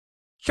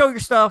show your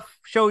stuff,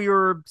 show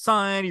your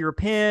sign, your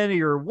pen,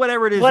 your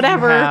whatever it is that you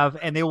Whatever. have,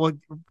 and they will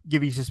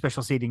give you some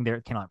special seating there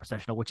at Candlelight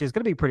Processional, which is going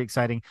to be pretty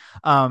exciting.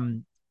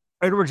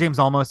 Edward James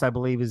Olmos, I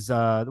believe, is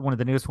one of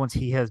the newest ones.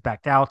 He has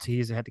backed out.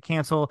 He's had to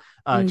cancel.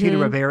 Chita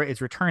Mm-hmm. Rivera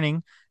is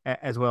returning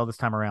as well this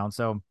time around.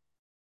 So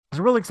it's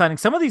really exciting.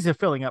 Some of these are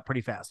filling up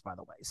pretty fast, by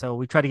the way. So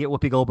we tried to get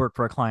Whoopi Goldberg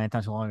for a client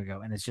not too long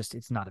ago, and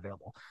it's not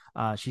available.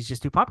 She's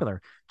just too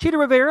popular. Chita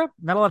Rivera,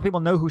 not a lot of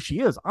people know who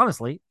she is.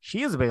 Honestly,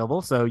 she is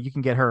available, so you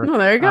can get her. Oh,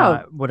 there you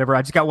go. Whatever.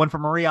 I just got one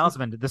from Marie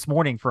Osmond this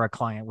morning for a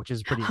client, which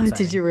is pretty Oh, did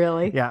exciting. you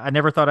really? Yeah, I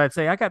never thought I'd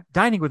say I got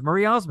dining with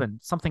Marie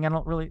Osmond. Something I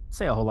don't really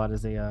say a whole lot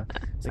as a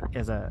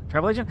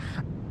travel agent.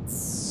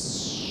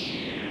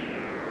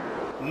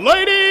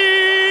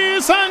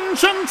 Ladies and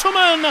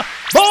gentlemen,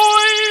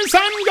 boys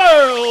and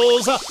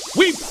girls,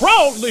 we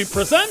proudly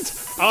present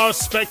our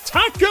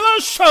spectacular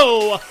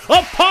show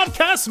of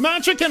podcast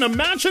magic and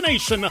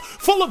imagination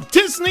full of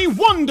Disney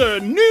wonder,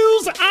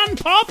 news, and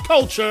pop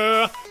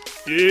culture.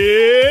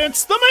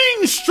 It's the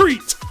Main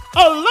Street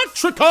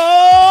Electrical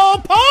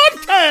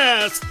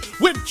Podcast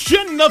with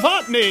Jen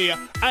Novotny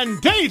and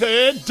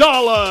David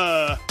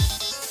Dollar.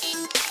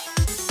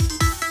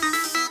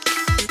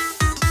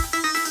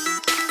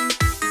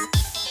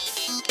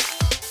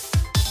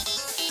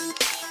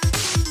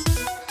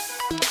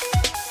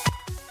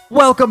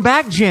 Welcome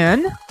back,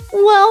 Jen.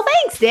 Well,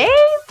 thanks, Dave.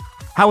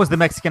 How was the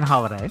Mexican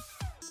holiday?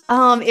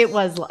 It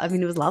was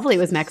lovely. It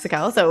was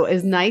Mexico, so it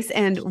was nice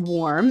and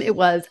warm. It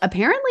was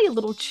apparently a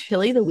little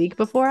chilly the week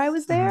before I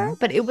was there,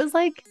 but it was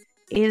like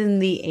in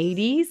the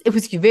 80s. It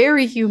was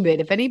very humid.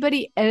 If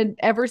anybody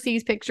ever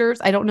sees pictures,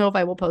 I don't know if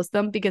I will post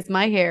them because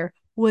my hair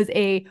was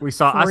I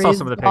saw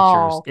some of the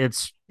pictures.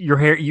 It's your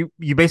hair. You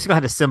basically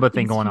had a Simba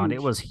thing going on.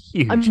 It was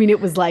huge. I mean,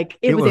 it was like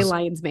it was a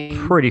lion's mane.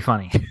 Pretty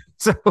funny.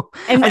 So,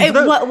 and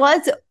what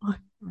was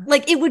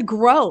like it would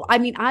grow. I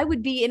mean, I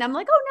would be, and I'm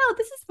like, oh no,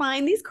 this is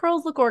fine. These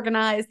curls look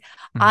organized.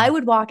 Mm-hmm. I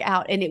would walk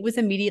out, and it was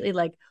immediately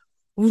like,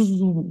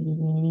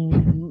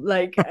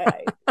 like.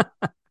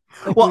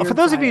 Well, for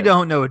those of you who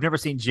don't know, have never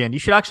seen Jen, you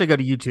should actually go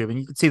to YouTube and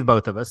you can see the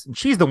both of us. And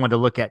she's the one to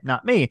look at,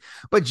 not me.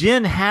 But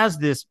Jen has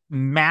this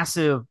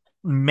massive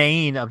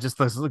mane of just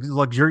this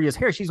luxurious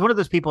hair. She's one of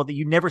those people that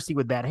you never see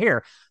with bad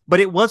hair. But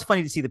it was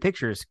funny to see the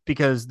pictures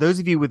because those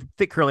of you with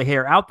thick curly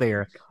hair out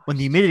there, when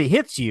the humidity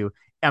hits you,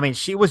 I mean,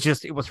 it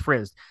was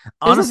frizzed.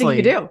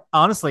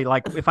 Honestly,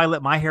 like if I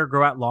let my hair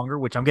grow out longer,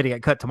 which I'm getting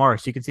it cut tomorrow,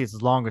 so you can see it's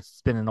as long as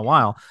it's been in a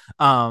while.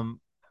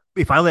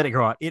 If I let it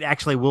grow out, it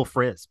actually will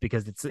frizz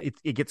because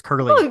it gets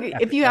curly. Well,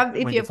 if you have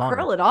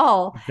curl at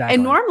all, exactly.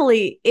 And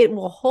normally it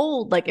will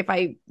hold. Like if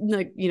I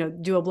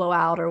do a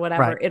blowout or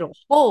whatever, right. It'll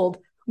hold,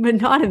 but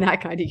not in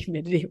that kind of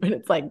humidity when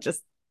it's like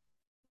just.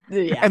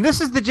 Yeah. And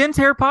this is the Jen's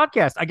Hair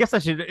Podcast. I guess I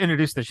should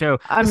introduce the show.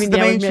 This is the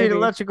Main Street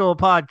Electrical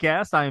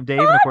Podcast. I am Dave,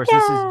 and of course,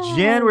 this is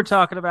Jen we're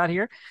talking about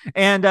here.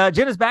 And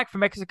Jen is back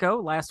from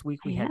Mexico. Last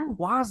week we had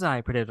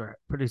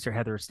quasi-producer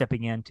Heather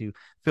stepping in to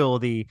fill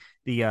the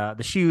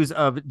shoes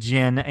of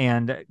Jen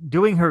and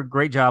doing her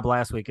great job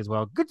last week as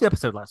well. Good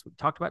episode last week.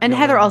 Talked about and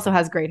Heather also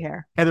has great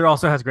hair. Heather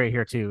also has great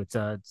hair too.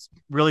 It's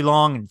really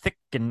long and thick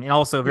and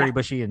also very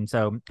bushy. And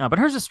so, but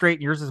hers is straight.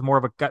 And yours is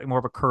got more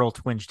of a curl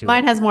twinge to it.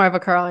 Mine has more of a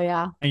curl,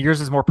 yeah. And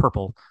yours is more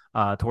purple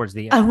towards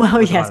the end. Oh,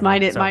 well, yes,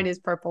 mine is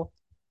purple.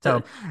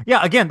 So,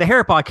 yeah, again, the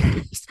hair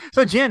podcast.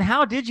 So, Jen,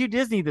 how did you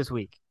Disney this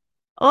week?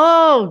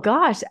 Oh,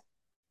 gosh.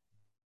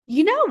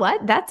 You know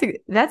what?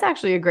 That's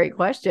actually a great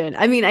question.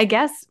 I mean, I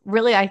guess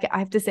really I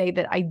have to say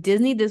that I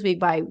Disneyed this week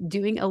by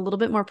doing a little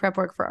bit more prep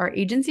work for our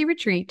agency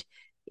retreat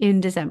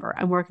in December.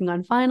 I'm working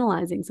on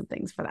finalizing some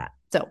things for that.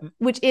 So,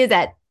 which is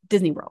at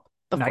Disney World,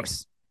 of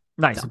course.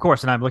 Nice, of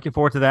course. And I'm looking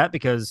forward to that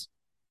because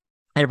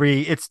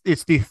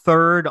it's the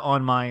third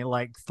on my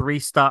like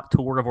 3-stop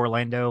tour of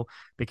Orlando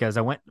because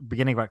I went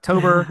beginning of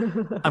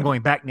October. I'm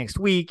going back next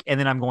week, and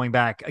then I'm going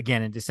back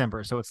again in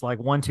December. So it's like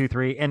 1, 2,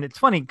 3, and it's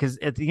funny because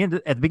at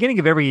the beginning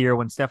of every year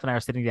when Steph and I are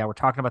sitting down, we're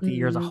talking about the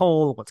year as a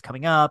whole, what's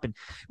coming up, and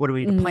what do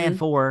we need to plan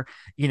for,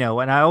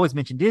 And I always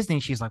mention Disney.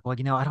 She's like, well,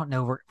 I don't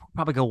know. We'll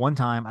probably go one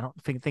time. I don't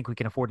think we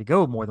can afford to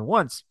go more than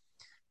once.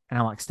 And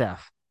I'm like,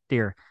 Steph,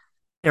 dear,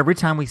 every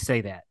time we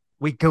say that,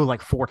 we go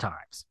like 4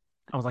 times.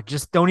 I was like,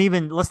 just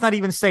let's not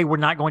even say we're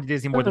not going to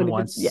Disney more than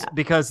once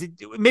because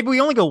maybe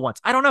we only go once.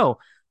 I don't know,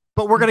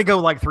 but we're going to go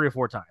like 3 or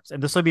 4 times.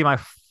 And this will be my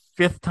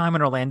 5th time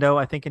in Orlando,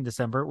 I think in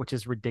December, which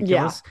is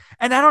ridiculous. Yeah.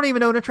 And I don't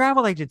even own a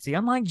travel agency.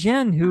 I'm like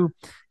Jen, who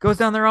goes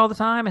down there all the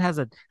time and has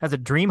a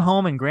dream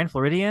home in Grand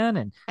Floridian.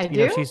 And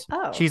she's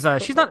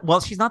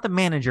not the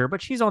manager,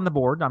 but she's on the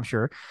board, I'm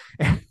sure.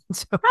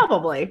 So,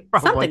 probably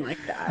something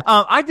like that.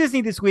 I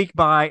Disney this week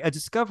by a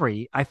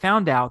discovery. I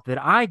found out that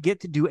I get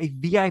to do a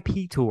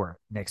VIP tour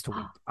next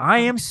week. I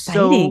am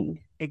so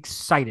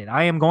excited.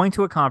 I am going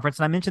to a conference,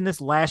 and I mentioned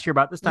this last year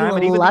about this time,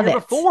 and even the year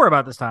before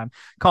about this time,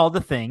 called The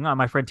Thing.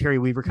 My friend Terry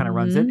Weaver kind of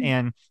runs it,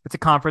 and it's a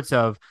conference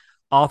of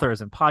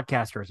authors and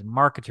podcasters and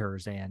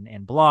marketers and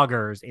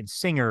bloggers and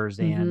singers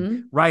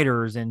and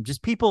writers and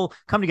just people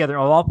come together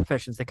of all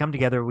professions. They come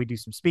together. We do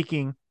some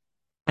speaking.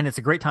 and it's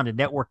a great time to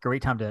network,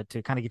 great time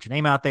to kind of get your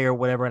name out there or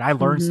whatever. And I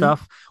learned Mhm.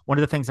 stuff. One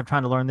of the things I'm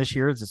trying to learn this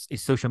year is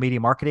social media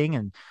marketing.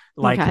 And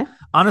like, Okay.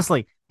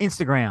 honestly,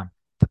 Instagram,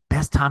 the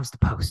best times to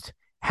post.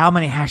 How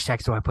many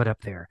hashtags do I put up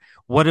there?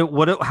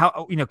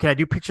 How, can I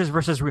do pictures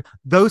versus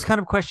those kind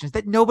of questions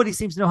that nobody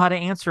seems to know how to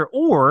answer,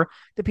 or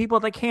the people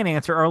that can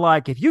answer are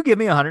like, if you give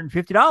me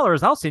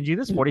 $150, I'll send you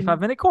this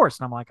 45-minute course.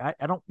 And I'm like,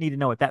 I don't need to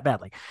know it that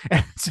badly.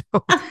 And so,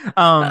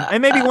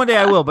 and maybe one day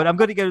I will, but I'm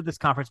going to go to this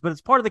conference, but it's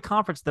part of the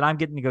conference that I'm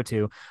getting to go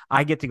to.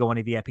 I get to go on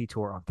a VIP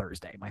tour on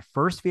Thursday, my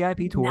first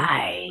VIP tour.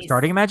 Nice.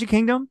 Starting in Magic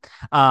Kingdom.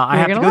 I You're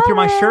have to gonna go through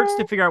my love shirts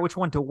to it. figure out which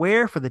one to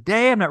wear for the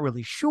day. I'm not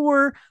really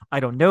sure.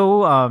 I don't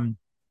know.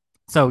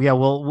 So yeah,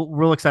 we're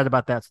real excited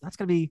about that. So that's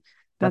gonna be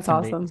That's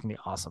awesome. It's gonna be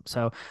awesome.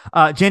 So,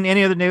 Jen,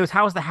 any other news?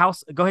 How is the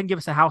house? Go ahead and give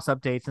us a house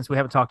update since we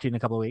haven't talked to you in a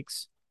couple of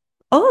weeks.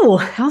 Oh,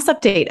 house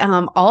update.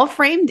 All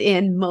framed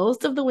in.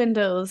 Most of the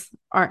windows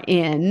are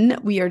in.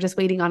 We are just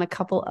waiting on a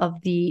couple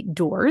of the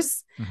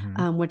doors,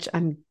 which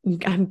I'm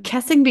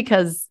guessing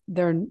because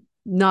they're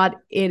not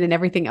in and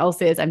everything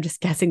else is. I'm just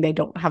guessing they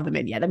don't have them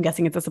in yet. I'm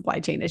guessing it's a supply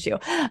chain issue.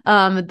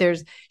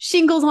 There's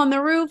shingles on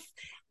the roof.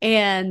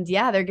 And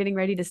yeah, they're getting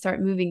ready to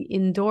start moving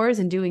indoors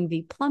and doing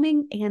the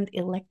plumbing and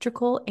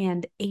electrical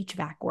and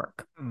HVAC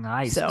work.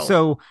 Nice.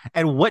 So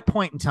at what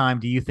point in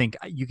time do you think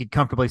you could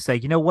comfortably say,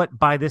 you know what,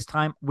 by this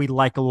time we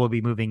likely will be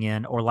moving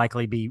in or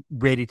likely be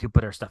ready to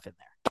put our stuff in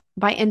there?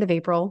 By end of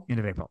April. End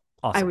of April.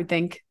 Awesome. I would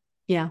think.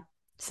 Yeah.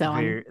 So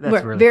we're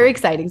really very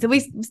exciting. So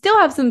we still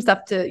have some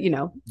stuff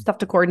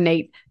to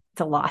coordinate. It's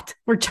a lot.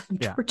 We're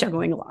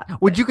juggling a lot.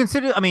 Would you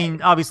consider, I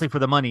mean, obviously for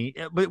the money,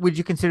 but would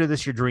you consider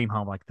this your dream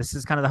home? Like this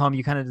is kind of the home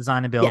you kind of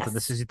design and built, Yes. and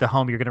this is the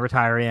home you're going to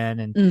retire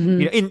in. And,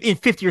 in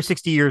 50 or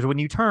 60 years, when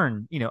you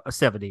turn, a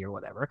 70 or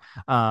whatever,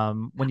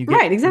 when you get,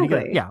 right,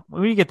 exactly.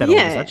 when you get that old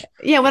and such.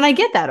 Yeah. When I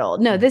get that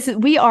old, no,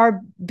 we are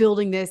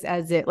building this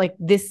as it like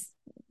this,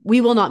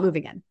 we will not move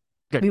again.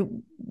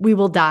 Good. We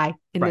will die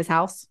in Right. this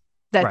house.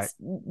 That's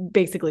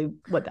basically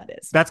what that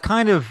is. That's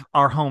kind of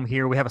our home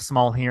here. We have a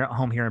small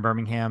home here in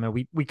Birmingham, and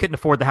we couldn't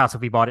afford the house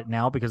if we bought it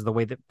now because of the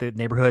way that the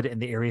neighborhood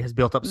and the area has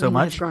built up so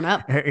much. It's grown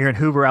up here in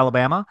Hoover,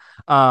 Alabama.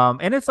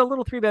 And it's a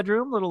little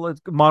 3-bedroom,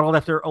 it's modeled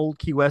after old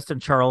Key West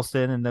and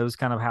Charleston and those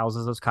kind of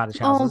houses, those cottage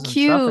houses. Oh,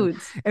 cute.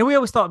 And we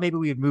always thought maybe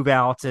we would move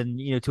out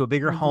and to a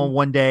bigger home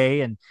one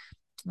day. And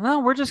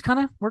well, we're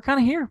kind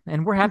of here,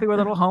 and we're happy with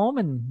our little home,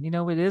 and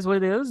it is what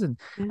it is. And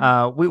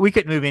we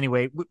couldn't move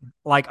anyway.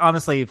 Like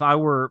honestly, if I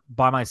were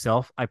by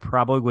myself, I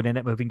probably would end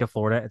up moving to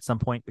Florida at some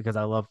point because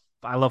I love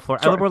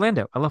Florida. Sure. I love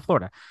Orlando. I love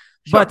Florida.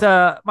 Sure.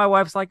 But my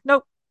wife's like,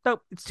 nope,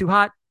 it's too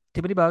hot,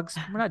 too many bugs.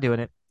 We're not doing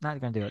it. Not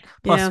going to do it.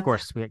 Plus, of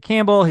course, we got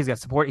Campbell. He's got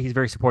support. He's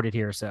very supported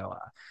here. So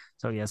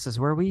yes, this is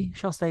where we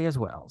shall stay as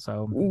well.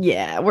 So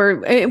yeah,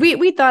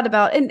 we thought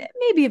about, and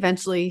maybe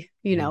eventually,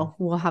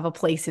 we'll have a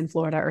place in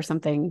Florida or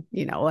something,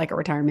 like a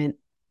retirement.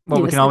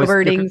 Well, we can always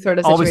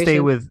stay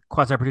with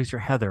quasi producer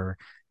Heather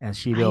as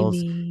she builds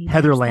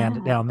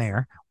Heatherland down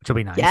there, which will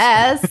be nice.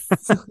 Yes,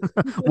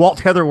 Walt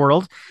Heather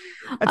World.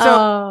 And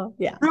so,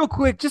 yeah. Real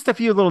quick, just a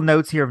few little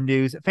notes here of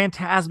news.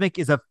 Fantasmic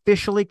is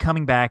officially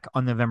coming back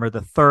on November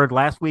the 3rd.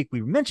 Last week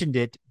we mentioned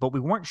it, but we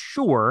weren't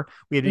sure.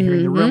 We had been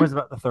hearing the rumors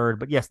about the 3rd,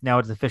 but yes, now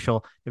it's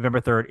official.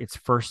 November 3rd, its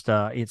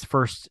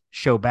first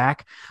show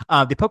back.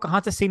 The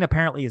Pocahontas scene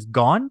apparently is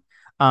gone.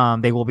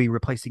 They will be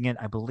replacing it,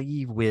 I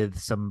believe, with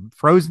some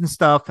Frozen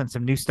stuff and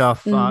some new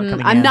stuff coming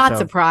in. I'm not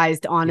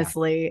surprised,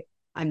 honestly. Yeah.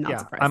 I'm not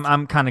surprised.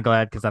 I'm kind of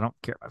glad because I don't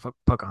care about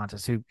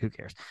Pocahontas. Who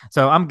cares?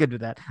 So I'm good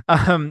with that.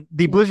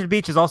 The Blizzard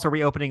Beach is also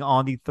reopening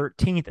on the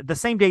 13th, the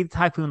same day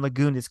Typhoon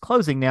Lagoon is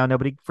closing. Now,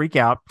 nobody freak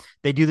out.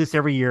 They do this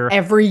every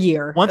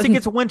year. Once it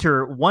gets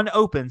winter, one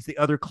opens, the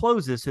other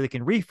closes so they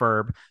can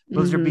refurb.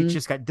 Blizzard Beach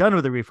just got done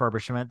with the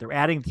refurbishment. They're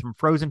adding some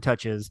Frozen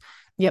touches.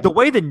 Yep. The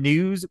way the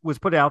news was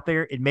put out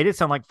there, it made it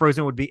sound like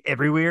Frozen would be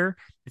everywhere.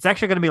 It's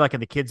actually going to be like in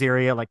the kids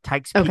area, like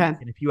Tykes Peak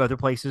and a few other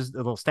places, the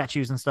little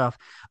statues and stuff.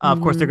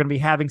 Of course, they're going to be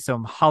having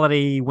some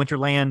holiday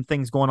Winterland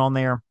things going on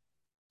there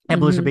at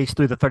Blizzard Beach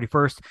through the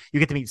 31st. You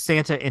get to meet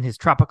Santa in his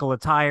tropical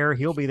attire.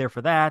 He'll be there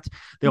for that.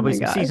 There'll be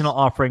some seasonal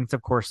offerings.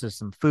 Of course, there's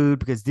some food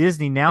because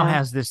Disney now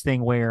has this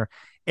thing where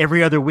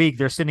every other week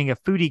they're sending a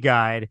foodie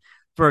guide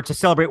to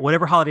celebrate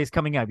whatever holiday is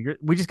coming up.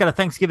 We just got a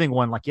Thanksgiving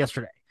one like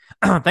yesterday.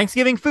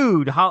 Thanksgiving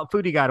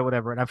foodie guide or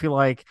whatever, and I feel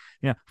like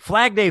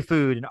Flag Day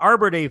food and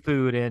Arbor Day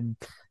food, and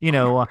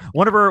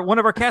one of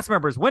our cast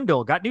members,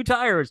 Wendell, got new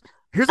tires.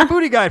 Here's a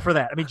foodie guide for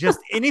that. I mean, just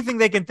anything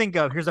they can think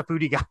of. Here's a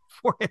foodie guide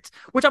for it,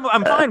 which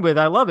I'm fine with.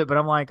 I love it, but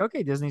I'm like,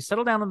 okay, Disney,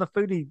 settle down on the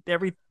foodie.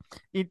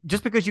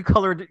 Just because you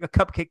colored a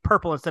cupcake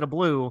purple instead of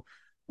blue.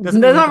 That's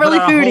not really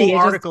foodie.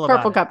 It's just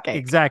purple cupcake.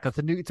 Exactly.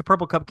 It's a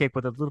purple cupcake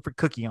with a little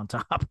cookie on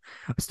top.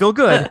 Still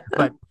good,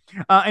 but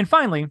and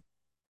finally.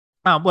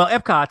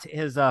 Epcot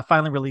has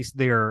finally released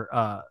their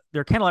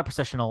Candlelight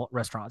Processional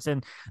restaurants,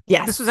 and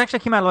this was actually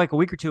came out like a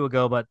week or two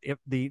ago. But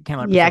the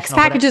Candlelight, because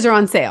packages are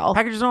on sale.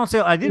 Packages are on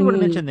sale. I did want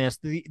to mention this: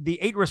 the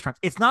 8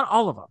 restaurants. It's not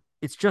all of them.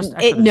 It's just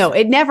it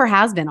never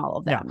has been all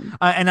of them.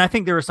 Yeah. And I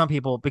think there are some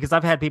people, because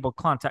I've had people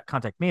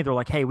contact me. They're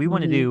like, "Hey, we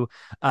want to do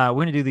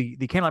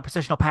the Candlelight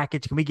Processional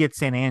package. Can we get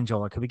San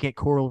Angelo? Can we get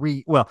Coral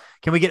Reef? Well,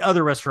 can we get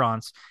other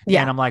restaurants?"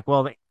 Yeah. And I'm like,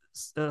 "Well,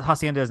 the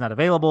Hacienda is not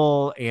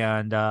available,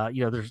 and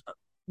there's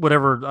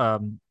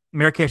whatever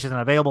Marrakesh isn't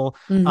available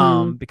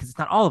because it's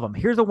not all of them.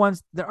 Here's the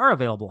ones that are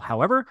available.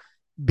 However,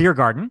 Beer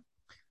Garden,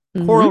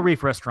 Coral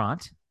Reef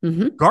Restaurant,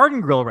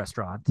 Garden Grill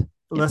Restaurant,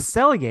 Le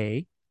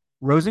Cellier,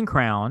 Rose and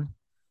Crown,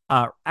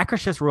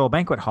 Akershus Royal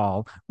Banquet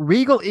Hall,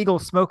 Regal Eagle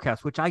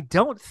Smokehouse, which I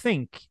don't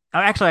think,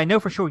 actually, I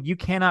know for sure you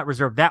cannot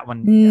reserve that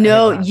one.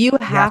 No, you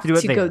have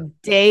to go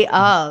day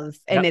of,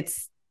 and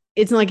it's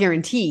not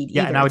guaranteed.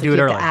 Yeah, and I would do it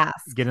early.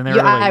 Get in there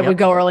early. I would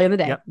go early in the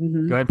day. Yep.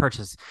 Go ahead and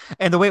purchase.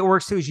 And the way it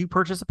works too is you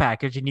purchase a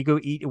package and you go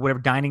eat at whatever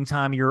dining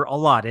time you're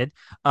allotted.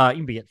 You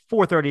can be at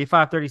 4:30,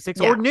 5:30,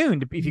 6, or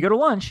noon. If you go to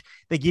lunch,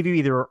 they give you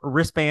either a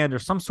wristband or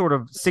some sort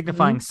of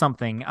signifying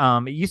something.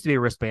 It used to be a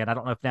wristband. I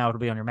don't know if now it'll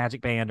be on your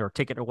Magic Band or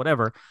ticket or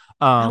whatever.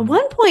 At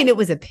one point, it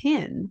was a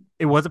pin.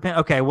 It was a pin.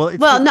 Okay, well,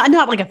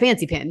 not like a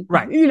fancy pin,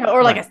 right?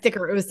 Or like a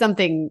sticker. It was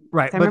something,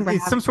 right? But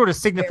it's some sort of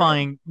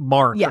signifying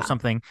mark or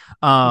something.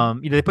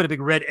 They put a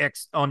big red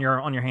X on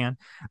your hand,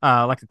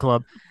 like a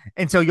club,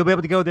 and so you'll be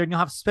able to go there and you'll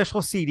have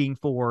special seating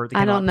for the.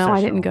 I don't know. I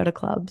didn't go to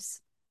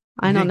clubs.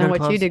 I don't know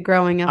what you did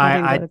growing up.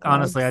 I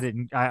honestly, I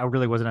didn't. I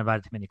really wasn't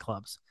invited to many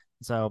clubs.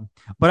 So,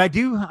 but I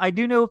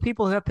do know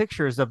people who have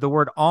pictures of the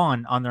word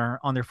on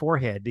their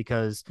forehead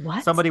because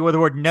somebody with the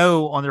word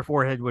no on their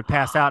forehead would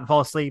pass out and fall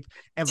asleep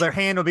and their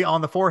hand would be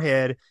on the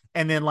forehead.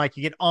 And then like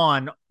you get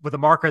on with a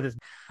marker that's,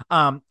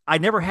 I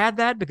never had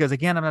that because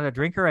again, I'm not a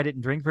drinker. I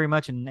didn't drink very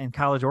much in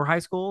college or high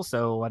school.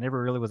 So I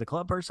never really was a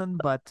club person,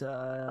 but,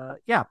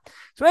 yeah.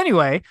 So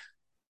anyway,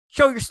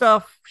 show your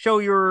stuff, show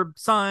your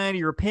sign,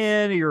 your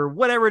pin, your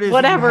whatever it is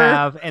that you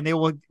have, and they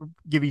will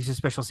give you some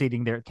special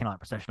seating there at Candlelight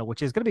Processional,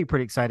 which is going to be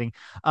pretty exciting.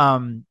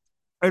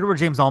 Edward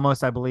James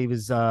Olmos, I believe,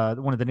 is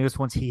one of the newest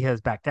ones. He has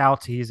backed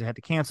out. He's had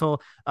to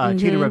cancel.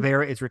 Chita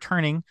Rivera is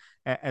returning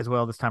as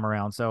well this time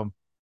around. So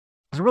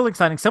it's really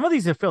exciting. Some of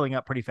these are filling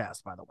up pretty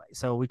fast, by the way.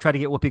 So we tried to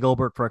get Whoopi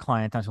Goldberg for a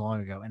client not too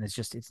long ago, and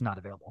it's not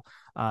available.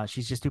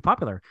 She's just too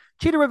popular.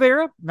 Chita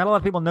Rivera, not a lot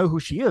of people know who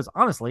she is.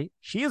 Honestly,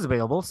 she is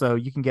available, so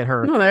you can get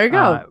her. Oh, there you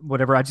go.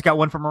 Whatever. I just got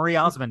one from Marie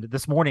Osmond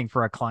this morning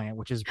for a client,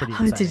 which is pretty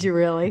exciting. Did you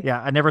really?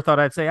 Yeah, I never thought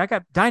I'd say I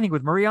got dining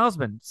with Marie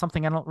Osmond.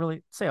 Something I don't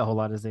really say a whole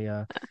lot as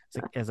a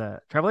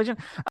travel agent.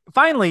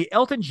 Finally,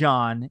 Elton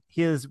John,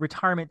 his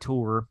retirement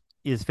tour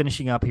is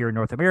finishing up here in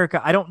North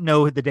America. I don't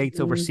know the dates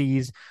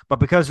overseas, but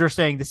because they're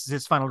saying this is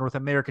his final North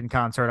American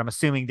concert, I'm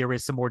assuming there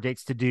is some more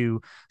dates to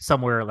do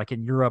somewhere like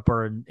in Europe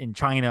or in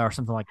China or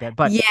something like that.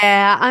 But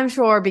yeah, I'm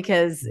sure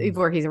because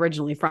where he's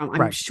originally from,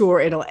 I'm sure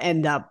it'll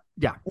end up.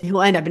 Yeah,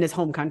 he'll end up in his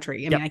home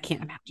country. I mean, I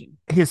can't imagine.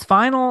 His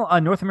final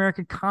North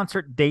American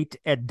concert date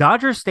at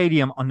Dodger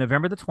Stadium on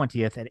November the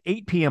 20th at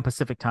 8 p.m.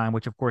 Pacific time,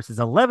 which of course is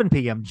 11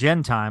 p.m.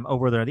 Gen time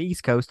over there on the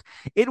East Coast.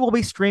 It will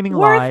be streaming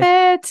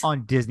live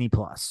on Disney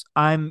Plus.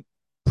 I'm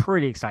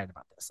pretty excited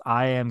about this.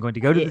 I am going to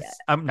go to this.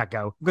 I'm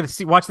going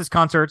to watch this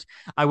concert.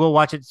 I will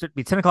watch it. It'll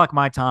be 10 o'clock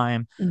my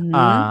time.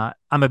 I'm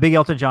a big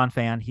Elton John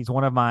fan. He's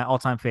one of my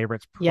all-time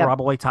favorites,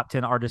 probably top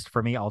 10 artist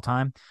for me all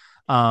time.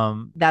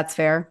 That's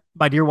fair.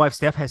 My dear wife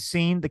Steph has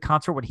seen the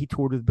concert when he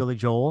toured with Billy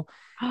Joel,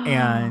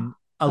 and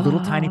a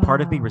little tiny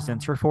part of me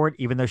resents her for it,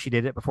 even though she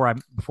did it before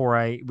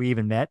we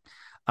even met.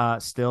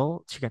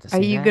 Still, she got to see.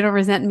 Are you going to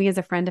resent me as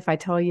a friend if I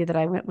tell you that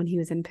I went when he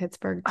was in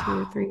Pittsburgh 2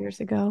 or 3 years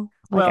ago?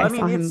 Well, I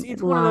mean,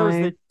 it's one of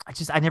those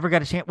that I never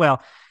got a chance.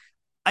 Well,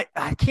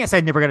 I can't say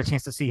I never got a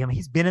chance to see him.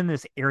 He's been in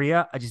this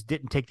area. I just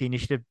didn't take the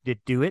initiative to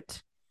do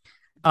it.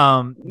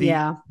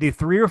 The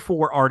 3 or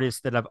 4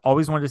 artists that I've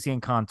always wanted to see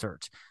in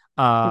concert.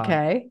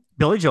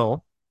 Billy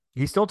Joel,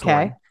 he's still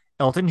touring.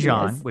 Elton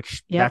John,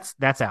 which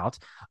that's out.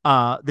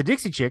 The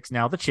Dixie Chicks,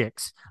 now the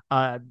Chicks.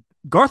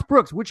 Garth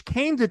Brooks, which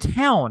came to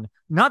town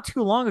not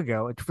too long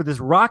ago for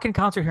this rockin'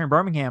 concert here in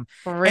Birmingham.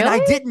 Really? And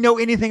I didn't know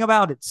anything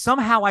about it.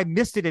 Somehow I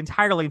missed it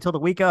entirely until the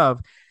week of.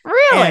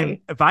 Really? And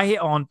if I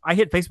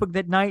hit Facebook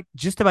that night,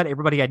 just about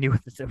everybody I knew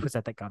was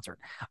at that concert.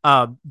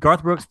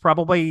 Garth Brooks,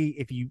 probably,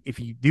 if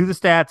you do the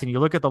stats and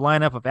you look at the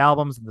lineup of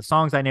albums and the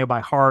songs I know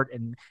by heart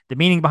and the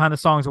meaning behind the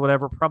songs or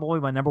whatever, probably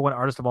my number one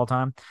artist of all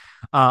time.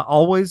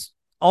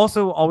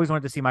 Also, always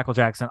wanted to see Michael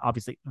Jackson.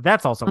 Obviously,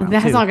 that's also not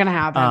going to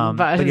happen.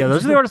 But yeah,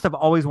 those are the artists I've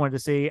always wanted to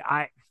see.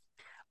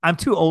 I'm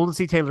too old to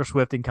see Taylor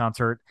Swift in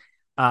concert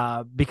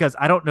because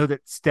I don't know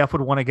that Steph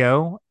would want to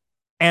go,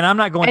 and I'm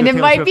not going. And to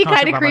it might be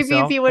kind of creepy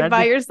if you went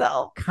by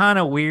yourself. Kind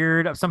of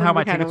weird. Somehow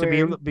my tickets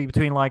would be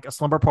between like a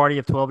slumber party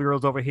of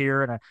 12-year-olds over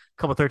here and a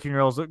couple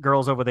 13-year-old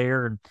girls over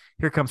there, and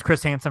here comes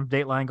Chris Hansen from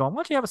Dateline going,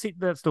 "Why don't you have a seat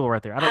that stool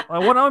right there? I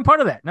want to be part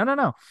of that."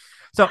 No.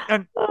 So,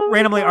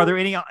 randomly, are there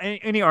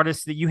any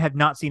artists that you have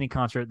not seen in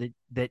concert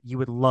that you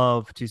would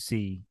love to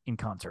see in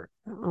concert?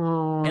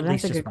 Oh,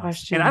 that's a good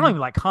question. And I don't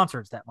even like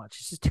concerts that much.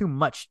 It's just too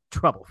much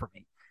trouble for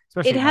me.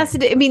 It has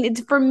to. I mean,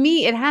 for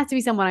me, it has to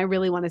be someone I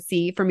really want to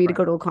see for me to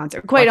go to a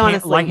concert. Quite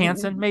honestly, like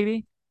Hanson,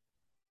 maybe.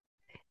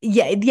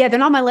 Yeah, they're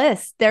not on my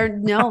list. They're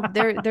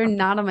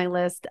not on my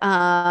list.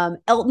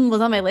 Elton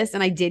was on my list,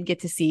 and I did get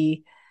to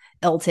see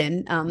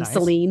Elton. Nice.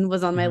 Celine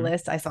was on my Mhm.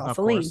 list. I saw Of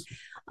Celine. course.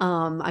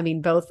 I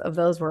mean, both of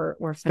those were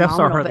Steph saw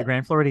phenomenal. her at the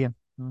Grand Floridian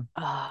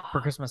Oh,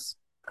 for Christmas.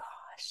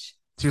 gosh.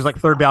 She was like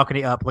third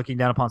balcony up, looking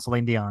down upon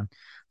Celine Dion.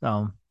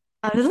 So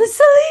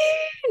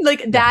Celine,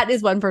 like that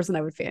is one person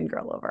I would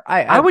fangirl over.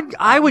 I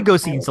would go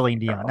see Celine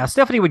Dion. Now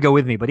Stephanie would go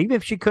with me, but even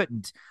if she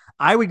couldn't,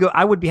 I would go.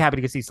 I would be happy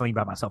to go see Celine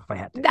by myself if I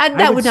had to.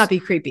 That would not be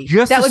creepy.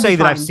 Just that to would say be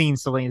that fine. I've seen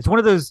Celine. It's one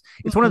of those.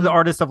 It's one of the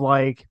artists of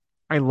like.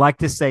 I like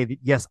to say that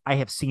yes, I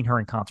have seen her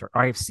in concert,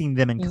 or I have seen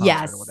them in concert,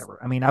 Yes. or whatever.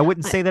 I mean, I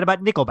wouldn't say that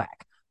about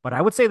Nickelback, but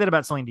I would say that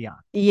about Celine Dion.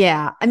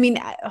 Yeah, I mean,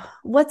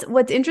 what's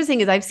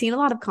interesting is I've seen a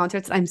lot of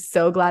concerts I'm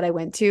so glad I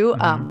went to.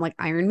 Like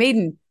Iron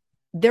Maiden,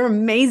 they're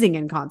amazing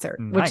in concert,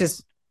 which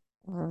is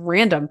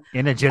random.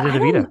 In a Jetta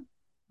DeVita.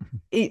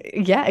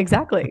 Yeah,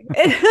 exactly.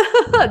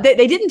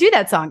 they didn't do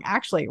that song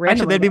actually.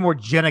 Actually, they'd be more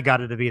Jenna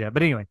Gata DeVita,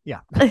 but anyway, yeah.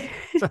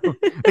 So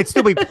they'd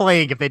still be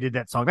playing if they did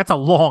that song. That's a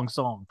long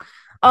song.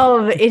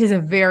 Oh, it is a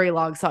very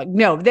long song.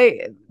 No,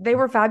 they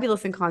were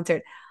fabulous in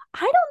concert.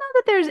 I don't know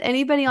that there's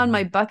anybody on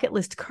my bucket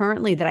list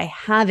currently that I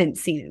haven't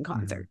seen in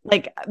concert.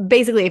 Like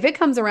basically, if it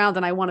comes around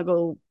and I want to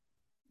go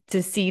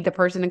to see the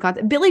person in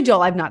concert, Billy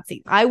Joel, I've not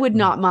seen. I would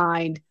not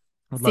mind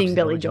seeing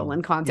Billy Joel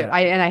in concert. Yeah.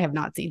 I have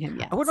not seen him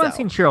yet. I wouldn't mind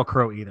seeing Sheryl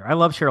Crow either. I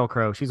love Sheryl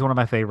Crow. She's one of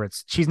my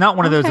favorites. She's not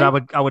one of those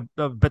that I would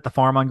bet the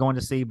farm on going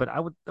to see, but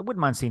I wouldn't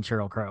mind seeing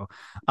Sheryl Crow.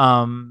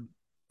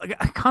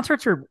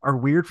 Concerts are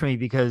weird for me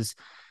because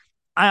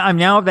I'm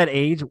now of that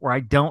age where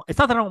it's not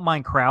that I don't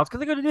mind crowds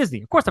because I go to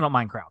Disney. Of course I don't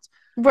mind crowds.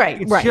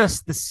 Right. It's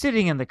just the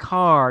sitting in the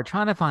car,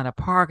 trying to find a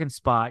parking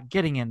spot,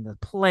 getting in the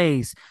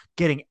place,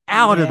 getting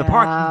out of the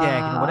parking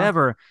deck and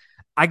whatever.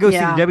 I go see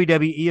the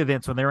WWE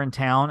events when they're in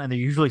town, and they're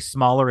usually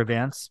smaller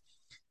events.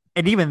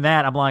 And even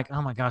that, I'm like,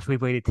 oh my gosh,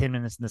 we've waited 10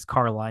 minutes in this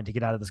car line to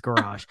get out of this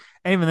garage.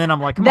 And even then, I'm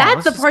like,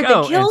 that's the part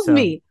that kills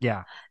me.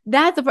 Yeah.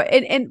 That's the part.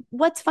 And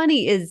what's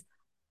funny is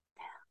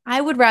I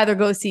would rather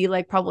go see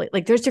probably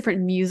there's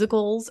different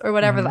musicals or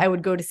whatever that I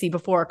would go to see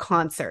before a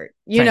concert,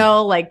 you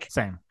know,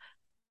 same.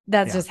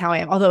 That's just how I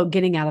am. Although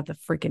getting out of the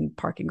freaking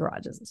parking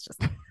garages is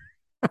just.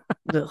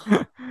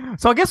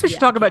 So I guess we should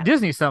talk about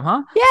Disney some,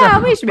 huh?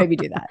 Yeah, we should maybe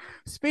do that.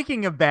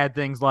 Speaking of bad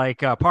things like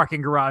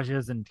parking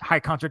garages and high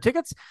concert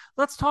tickets,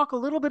 let's talk a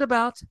little bit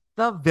about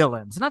the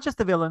villains. Not just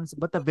the villains,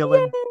 but the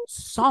villain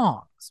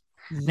songs.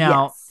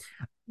 Now,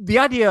 the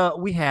idea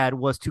we had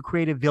was to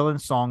create a villain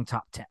song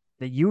top 10.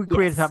 That you would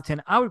create a top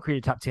 10, I would create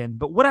a top 10.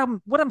 But what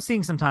I'm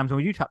seeing sometimes when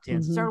we do top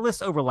 10s is our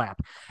lists overlap.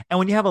 And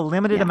when you have a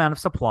limited amount of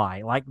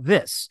supply like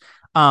this,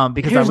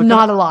 because there's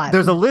not a lot.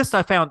 There's a list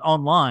I found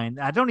online.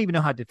 I don't even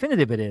know how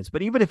definitive it is,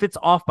 but even if it's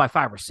off by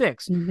 5 or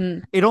 6,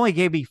 it only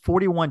gave me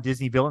 41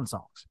 Disney villain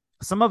songs.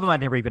 Some of them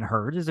I'd never even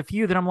heard. There's a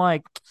few that I'm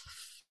like,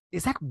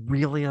 is that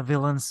really a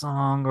villain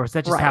song? Or does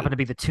that just happen to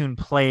be the tune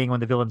playing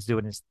when the villain's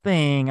doing his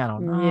thing? I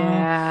don't know.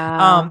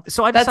 Yeah.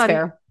 So I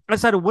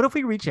decided, what if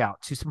we reach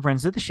out to some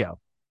friends of the show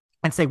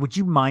and say, would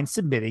you mind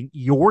submitting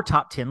your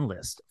top 10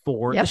 list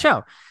for the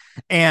show?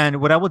 And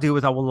what I will do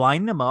is I will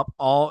line them up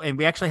all. And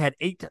we actually had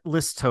 8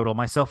 lists total,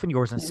 myself and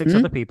yours and 6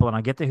 other people. And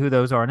I'll get to who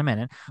those are in a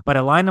minute. But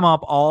I lined them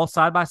up all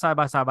side by side,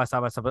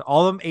 but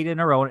all of them 8 in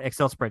a row in an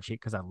Excel spreadsheet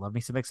because I love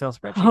me some Excel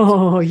spreadsheets.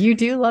 Oh, you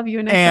do love you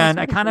an Excel And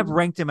spreadsheet. I kind of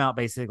ranked them out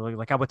basically.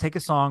 Like I would take a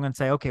song and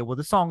say, okay, well,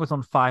 this song was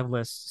on 5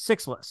 lists,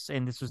 6 lists.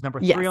 And this was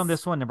number 3 on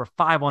this one, number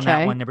 5 on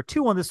that one, number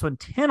 2 on this one,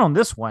 10 on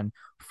this one,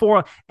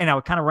 4. And I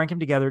would kind of rank them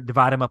together,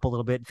 divide them up a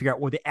little bit, and figure out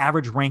what the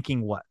average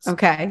ranking was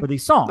for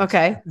these songs.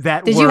 Okay.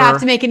 Did you have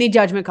to make any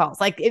judgment calls?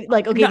 Okay,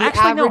 the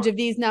average of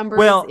these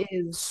numbers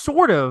is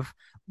sort of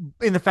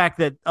in the fact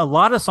that a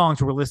lot of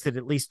songs were listed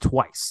at least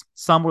twice.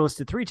 Some were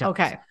listed 3 times.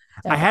 Okay.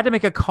 I had to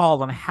make a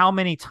call on how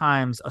many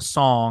times a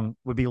song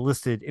would be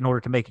listed in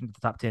order to make it into the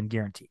top 10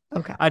 guaranteed.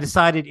 Okay. I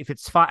decided if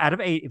it's 5 out of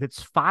 8, if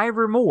it's 5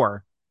 or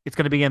more, it's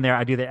going to be in there.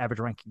 I do the average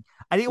ranking.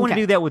 I didn't want to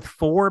do that with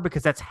 4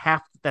 because that's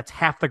half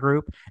the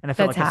group. And I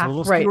felt like that's a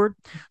little skewed.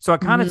 So I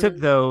kind of took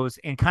those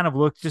and kind of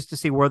looked just to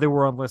see where they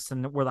were on lists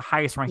and where the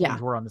highest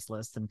rankings were on this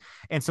list.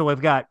 And so I've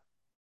got,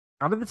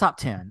 out of the top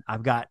 10,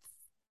 I've got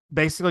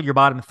basically your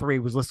bottom 3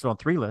 was listed on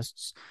 3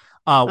 lists.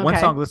 One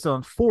song listed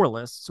on 4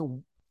 lists.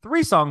 So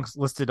 3 songs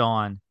listed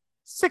on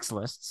 6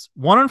 lists,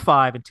 1 on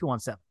 5 and 2 on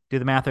 7. Do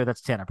the math there.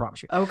 That's 10. I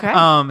promise you. Okay.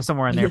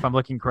 Somewhere in there, if I'm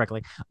looking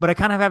correctly. But I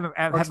kind of have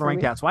them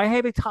ranked out. So I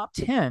have a top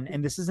 10,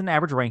 and this is an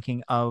average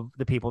ranking of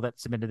the people that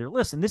submitted their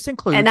list. And this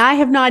includes. And I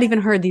have not even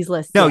heard these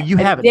lists. No, you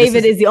haven't.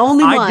 David is the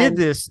only one. I did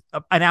this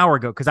an hour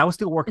ago because I was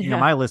still working on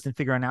my list and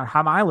figuring out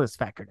how my list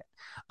factored in.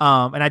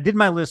 And I did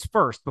my list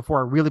first before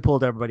I really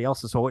pulled everybody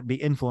else's, so I wouldn't be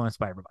influenced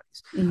by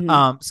everybody's.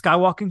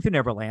 Skywalking Through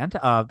Neverland,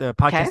 the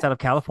podcast out of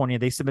California,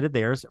 they submitted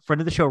theirs.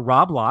 Friend of the show,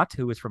 Rob Lott,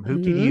 who is from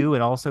Who To You,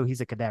 and also he's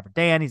a Cadaver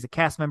Dan. He's a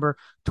cast member,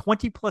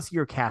 20+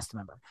 year cast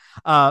member.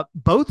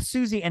 Both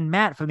Susie and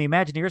Matt from the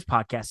Imagineers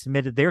podcast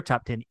submitted their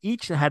top 10.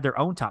 Each had their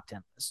own top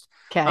 10 list.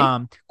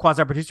 Okay.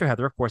 Quasi producer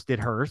Heather, of course, did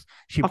hers.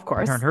 She Of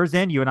course. turned hers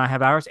in. You and I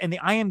have ours. And the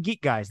I Am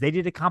Geek guys, they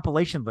did a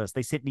compilation list.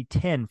 They sent me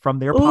 10 from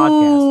their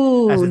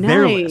podcast as Ooh,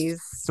 their list.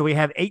 nice. So we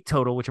have 8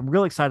 total, which I'm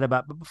really excited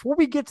about. But before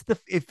we get to the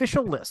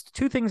official list,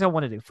 2 things I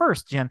want to do.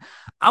 First, Jen,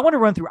 I want to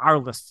run through our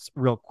lists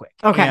real quick.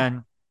 Okay.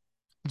 And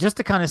just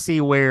to kind of see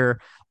where.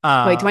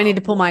 Wait, do I need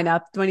to pull mine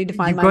up? Do I need to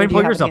find you mine? go ahead and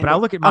pull yours up, but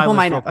I'll look at my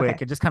list real quick Okay.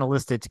 and just kind of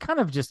list it. Kind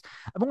of just,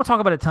 I won't talk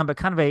about it a ton, but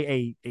kind of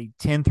a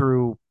 10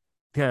 through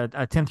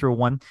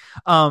 1.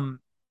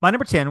 My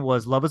number 10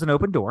 was "Love Is an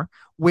Open Door,"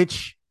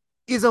 which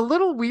is a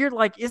little weird.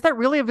 Like, is that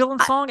really a villain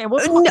song? And we'll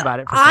talk about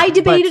it. I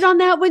debated on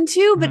that one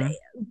too,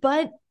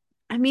 but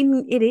I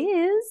mean, it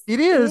is. It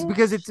is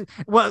because it's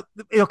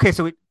okay.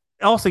 So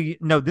also,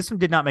 this one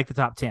did not make the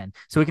top 10,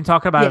 so we can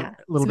talk about it a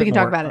little bit. We can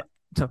talk about it.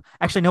 So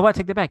actually, no, I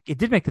take that back. It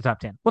did make the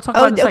top 10. We'll talk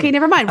about it in a second. Okay,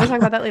 never mind. We'll talk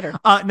about that later.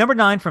 Number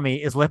 9 for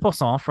me is "Le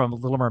Poisson" from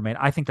Little Mermaid.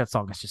 I think that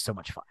song is just so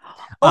much fun.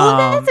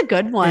 That's a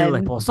good one.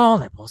 Le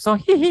Poisson,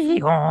 hee hee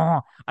hee.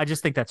 I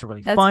just think that's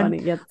really fun.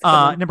 Funny.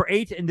 Yeah, number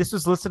 8, and this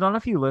was listed on a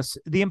few lists,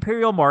 "The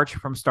Imperial March"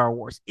 from Star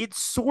Wars. It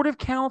sort of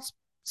counts.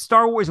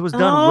 Star Wars was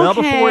done well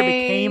before it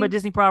became a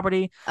Disney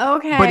property.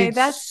 Okay, but it's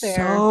that's fair.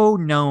 So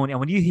known, and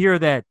when you hear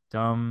that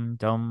dum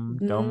dum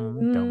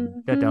dum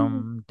dum da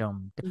dum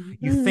dum,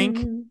 you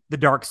think the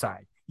dark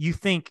side. You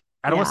think,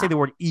 I don't want to say the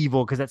word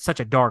evil because that's such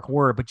a dark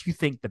word, but you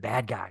think the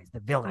bad guys, the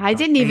villains. I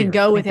didn't even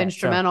go with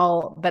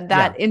instrumental,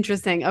 but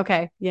interesting.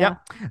 Okay. Yeah.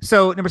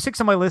 So number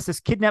 6 on my list is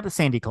 "Kidnap the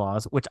Sandy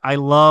Claus," which I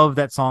love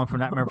that song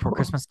from Nightmare Before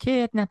Christmas.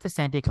 Kidnap the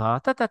Sandy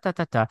Claus. Da, da, da,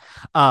 da,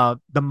 da.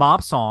 The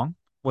Mob song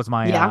was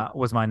my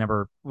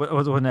number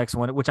was the next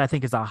one, which I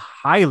think is a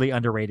highly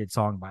underrated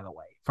song, by the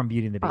way, from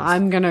Beauty and the Beast.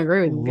 I'm gonna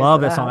agree with you.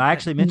 Love that song. I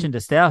actually mentioned to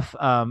Steph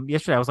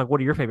yesterday. I was like, "What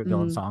are your favorite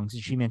villain songs?"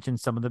 And she mentioned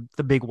some of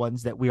the big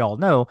ones that we all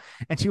know,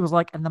 and she was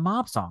like, "And the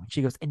Mob song."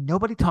 She goes, "And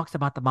nobody talks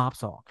about the Mob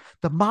song.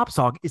 The Mob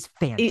song is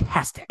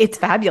fantastic. It's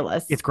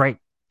fabulous. It's great."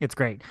 It's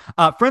great.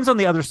 Friends on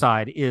the Other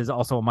Side is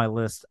also on my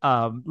list.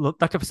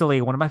 Dr.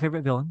 Facilier, one of my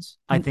favorite villains.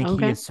 I think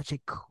he is such a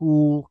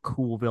cool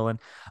villain.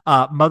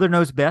 Mother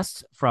Knows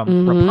Best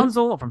from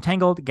Rapunzel, from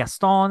Tangled,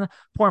 Gaston,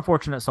 Poor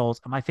Unfortunate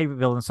Souls. And my favorite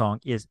villain song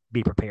is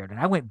Be Prepared.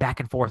 And I went back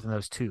and forth on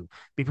those two.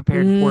 Be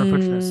Prepared and Poor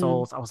Unfortunate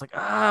Souls. I was like,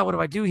 what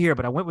do I do here?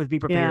 But I went with Be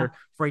Prepared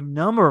for a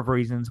number of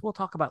reasons we'll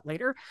talk about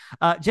later.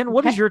 Jen,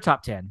 what is your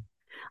top 10?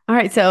 All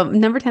right, so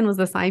number 10 was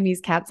the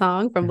Siamese Cat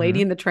song from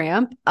Lady and the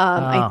Tramp.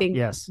 I think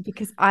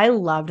because I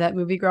loved that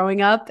movie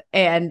growing up,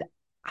 and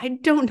I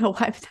don't know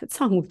why that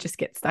song would just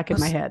get stuck in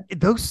my head.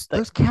 Those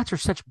cats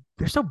are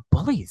they're so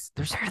bullies.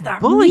 They're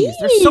bullies. Mean.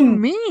 They're so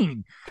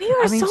mean. They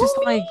are so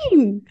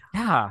mean.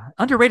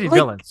 Underrated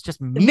villains.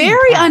 Just mean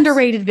very cats.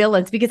 Underrated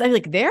villains because I'm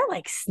like they're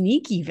like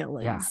sneaky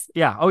villains.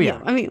 Yeah. Oh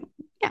yeah. I mean.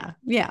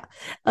 Yeah.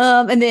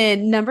 And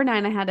then number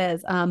 9 I had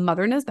as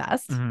Mother Knows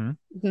Best.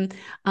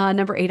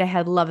 Number 8 I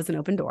had Love Is an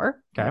Open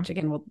Door, which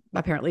again we'll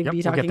apparently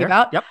be talking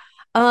about.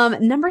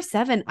 Number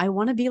 7 I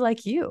Want to Be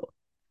Like You,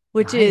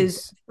 which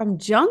is from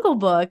Jungle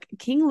Book.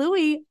 King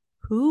Louie,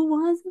 who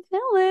was the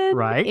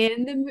villain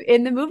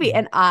in the movie,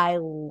 and I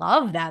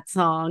love that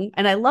song,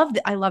 and I love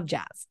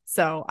jazz.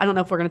 So I don't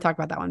know if we're going to talk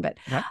about that one, but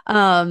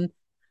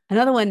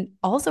another one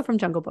also from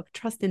Jungle Book,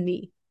 Trust in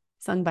Me,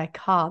 sung by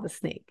Kaa the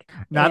Snake.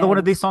 Neither one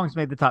of these songs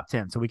made the top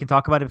 10, so we can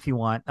talk about it if you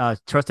want.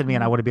 Trust in Me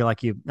and I Want to Be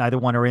Like You. Neither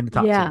one are in the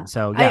top 10.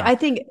 So I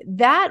think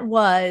that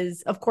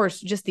was, of course,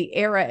 just the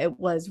era it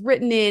was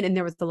written in, and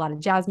there was a lot of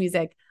jazz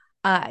music.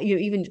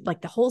 Even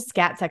like the whole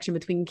scat section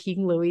between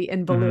King Louie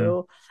and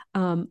Baloo.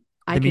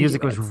 The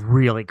music was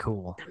really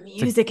cool. The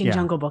music in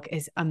Jungle Book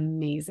is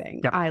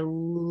amazing. I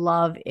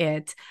love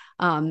it.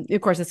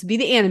 Of course, this would be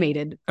the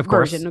animated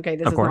version. Okay,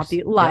 this is not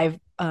the live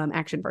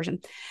action version.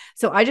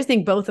 So I just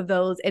think both of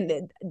those,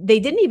 and they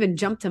didn't even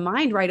jump to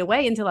mind right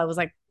away until I was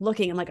like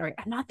looking. I'm like, all right,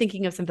 I'm not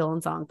thinking of some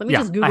villain songs. Let me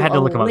just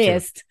Google a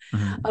list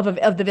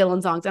of the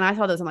villain songs, and I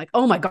saw those. I'm like,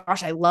 oh my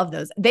gosh, I love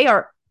those. They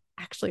are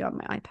actually on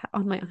my iPad,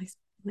 on my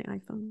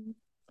iPhone.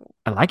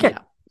 I like it.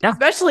 Yeah.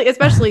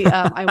 Especially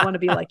I Want to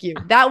Be Like You.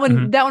 That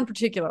one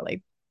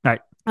particularly. Right.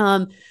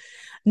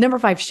 Number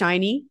 5,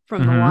 Shiny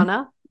from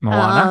Moana.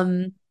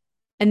 And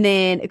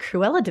then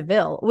Cruella de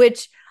Vil,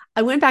 which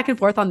I went back and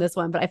forth on this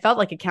one, but I felt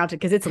like it counted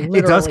because it's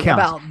literally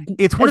about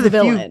it's one of the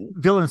few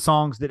villain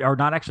songs that are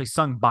not actually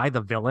sung by the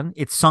villain.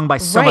 It's sung by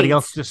somebody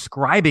else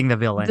describing the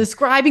villain.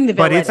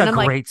 But it's a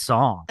great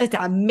song.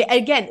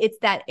 Again, it's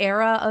that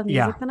era of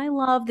music that I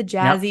love, the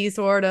jazzy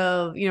sort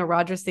of,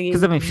 Roger singing.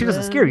 Because if she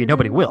doesn't scare you,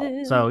 nobody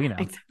will. So,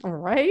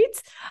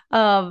 Right?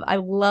 I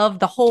love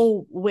the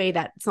whole way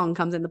that song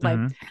comes into play.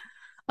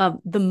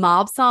 The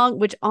Mob song,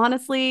 which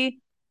honestly,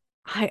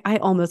 I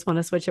almost want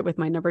to switch it with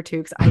my number 2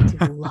 because I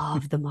do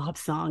love the Mob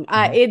song.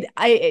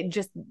 It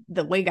just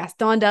the way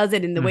Gaston does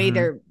it and the way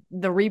they're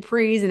the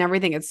reprise and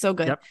everything. It's so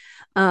good.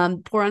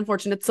 Yep. Poor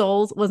Unfortunate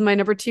Souls was my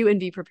number 2, and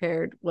Be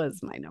Prepared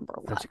was my number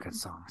 1. Such a good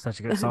song. Such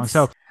a good song.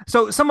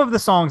 So some of the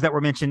songs that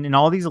were mentioned in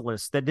all these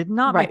lists that did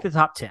not make the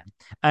top 10,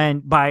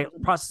 and by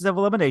process of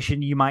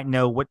elimination, you might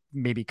know what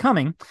may be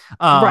coming.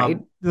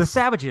 The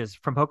Savages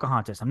from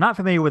Pocahontas. I'm not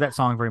familiar with that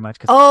song very much.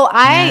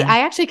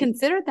 I actually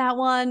considered that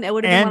one. It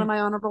would have been one of my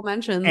honorable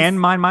mentions. And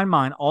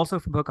Mine, also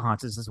from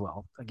Pocahontas as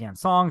well. Again,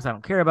 songs I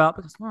don't care about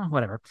because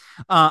whatever.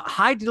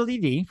 Hi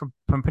Diddly Dee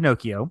from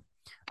Pinocchio.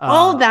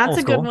 That's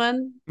a good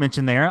one.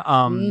 Mentioned there.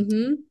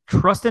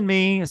 Trust in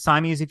Me,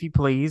 Siamese If You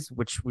Please,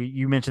 which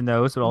you mentioned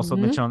those, but also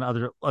mentioned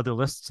on other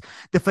lists.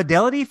 The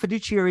Fidelity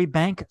Fiduciary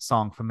Bank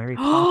song from Mary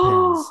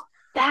Poppins.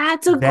 I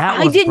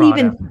didn't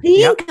even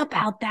think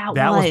about that one.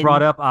 That was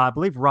brought up. I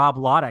believe Rob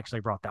Lott actually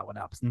brought that one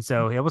up. And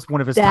so it was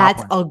one of his top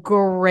ones. That's a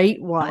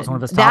great one. That was one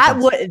of his top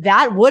ones.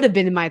 That would have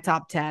been in my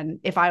top 10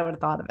 if I would have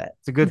thought of it.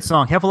 It's a good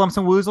song. Heffalumps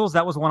and Woozles,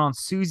 that was one on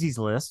Susie's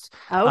list.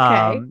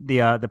 Okay.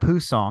 The Pooh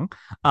song.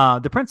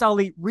 The Prince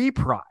Ali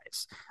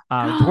reprise.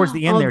 Towards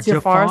the end there,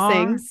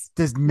 Jafar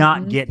does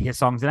not get his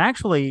songs. And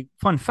actually,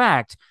 fun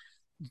fact,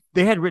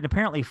 they had written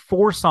apparently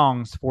 4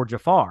 songs for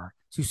Jafar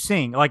to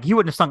sing. Like, he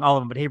wouldn't have sung all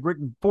of them, but he had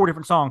written 4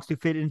 different songs to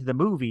fit into the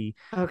movie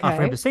for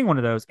him to sing one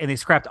of those, and they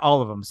scrapped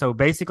all of them. So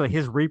basically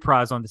his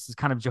reprise on this is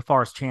kind of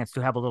Jafar's chance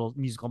to have a little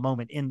musical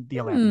moment in the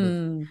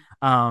Aladdin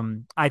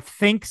movie. I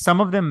think some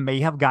of them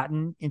may have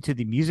gotten into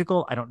the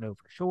musical. I don't know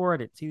for sure. I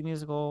didn't see the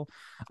musical.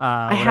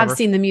 I have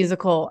seen the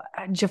musical.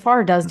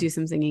 Jafar does do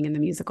some singing in the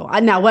musical.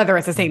 Now, whether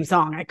it's the same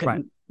song, I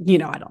couldn't, I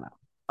don't know.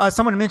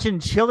 Someone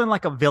mentioned "Chillin'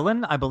 Like a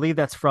Villain." I believe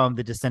that's from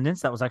The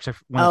Descendants. That was actually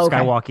one of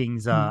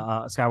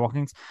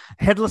Skywalking's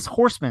Headless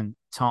Horseman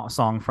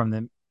song from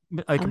the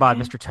Ichabod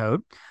Mr.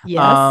 Toad.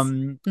 Yes.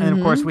 And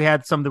of course, we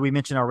had some that we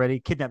mentioned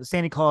already: "Kidnap the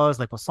Santa Claus,"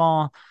 "Les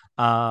Poissons."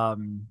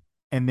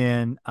 And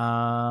then,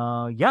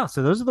 so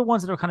those are the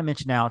ones that are kind of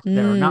mentioned out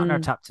that are not in our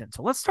top 10.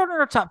 So let's start in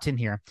our top 10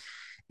 here.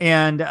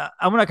 And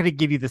I'm not going to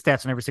give you the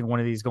stats on every single one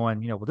of these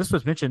going, well, this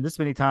was mentioned this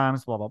many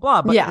times, blah, blah,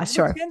 blah. But the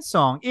sure. 10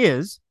 song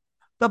is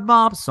the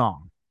Mob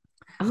Song.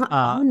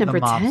 Number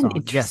 10.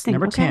 Interesting. Yes,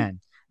 number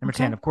 10. Number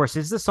 10, of course,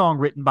 is the song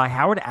written by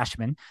Howard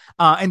Ashman.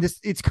 And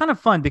it's kind of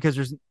fun because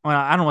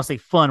I don't want to say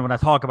fun when I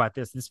talk about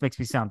this. This makes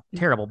me sound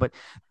terrible, but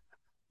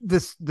the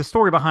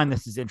story behind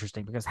this is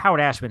interesting because Howard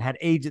Ashman had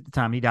AIDS at the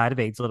time. He died of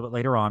AIDS a little bit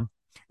later on.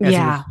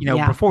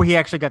 Before he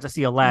actually got to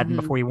see Aladdin,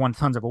 before he won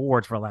tons of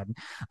awards for Aladdin.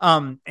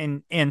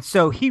 And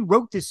so he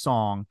wrote this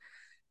song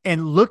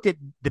and looked at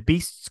the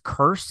Beast's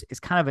curse as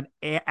kind of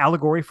an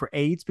allegory for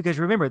AIDS, because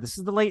remember, this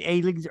is the late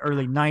 80s,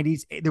 early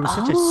 90s. There was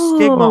such a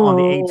stigma on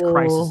the AIDS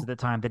crisis at the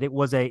time that it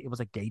was a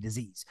gay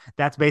disease.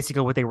 That's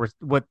basically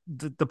what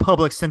the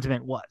public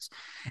sentiment was.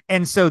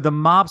 And so the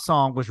Mob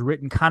Song was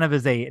written kind of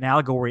as an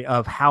allegory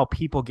of how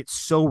people get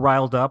so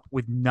riled up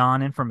with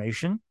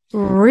non-information.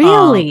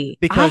 Really?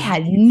 Because I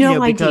had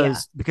no idea.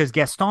 Because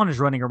Gaston is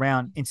running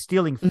around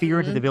instilling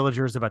fear into the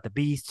villagers about the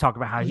Beast, talking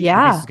about how the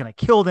Beast is going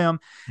to kill them.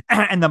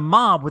 And the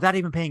mob, without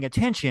even paying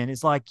attention,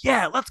 is like,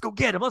 yeah, let's go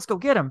get him. Let's go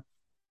get him.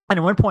 And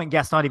at one point,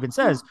 Gaston even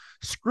says,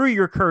 screw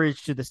your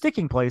courage to the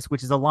sticking place,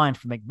 which is a line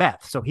from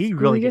Macbeth. So he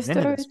really gets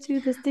into this.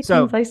 To the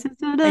sticking places.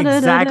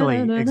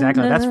 Exactly.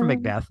 That's from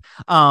Macbeth.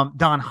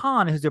 Don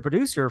Hahn, who's the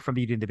producer from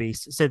Beauty and the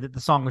Beast, said that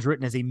the song was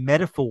written as a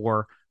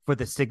metaphor for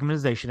the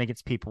stigmatization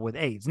against people with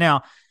AIDS.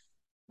 Now,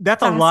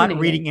 that's a lot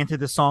reading into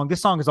the song.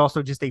 This song is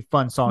also just a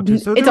fun song too.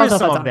 So there is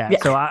some of that.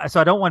 Yeah.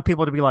 So I don't want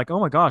people to be like, oh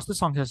my gosh, this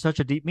song has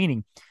such a deep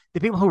meaning. The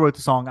people who wrote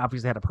the song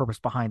obviously had a purpose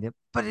behind it,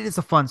 but it is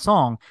a fun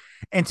song.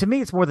 And to me,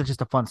 it's more than just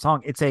a fun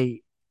song. It's this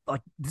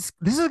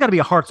has got to be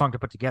a hard song to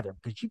put together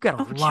because you've got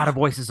a lot of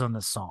voices on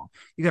this song.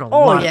 You got a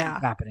lot of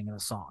happening in the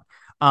song.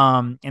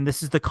 And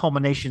this is the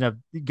culmination of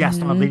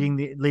Gaston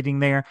leading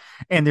there.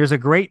 And there's a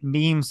great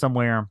meme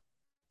somewhere,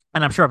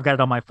 and I'm sure I've got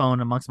it on my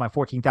phone amongst my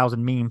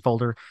 14,000 meme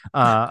folder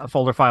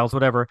files,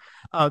 whatever.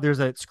 There's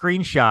a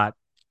screenshot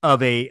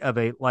of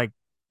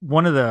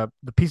one of the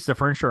pieces of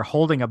furniture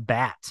holding a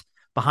bat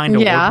behind a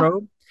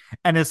wardrobe.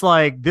 And it's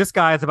like, this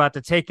guy is about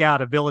to take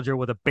out a villager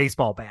with a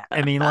baseball bat.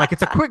 I mean, like,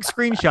 it's a quick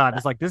screenshot.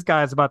 It's like, this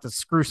guy is about to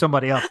screw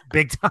somebody up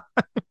big time.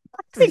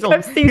 He's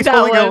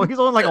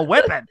holding like a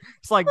weapon.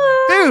 It's like,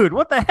 dude,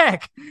 what the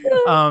heck?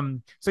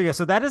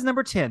 So that is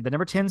number 10. The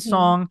number 10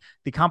 song,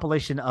 the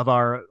compilation of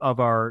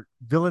our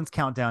villains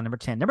countdown, number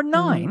 10. Number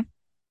 9,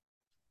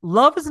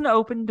 Love is an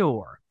Open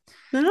Door.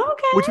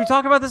 Okay. Which we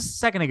talked about this a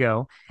second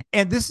ago.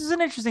 And this is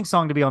an interesting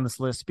song to be on this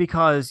list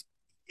because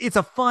it's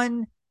a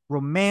fun,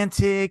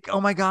 romantic,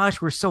 oh my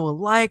gosh, we're so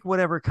alike,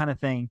 whatever kind of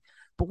thing.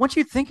 But once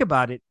you think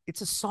about it,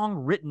 it's a song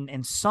written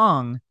and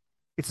sung.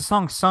 It's a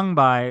song sung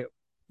by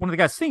one of the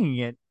guys singing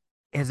it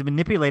is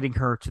manipulating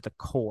her to the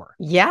core.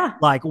 Yeah.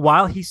 Like,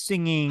 while he's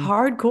singing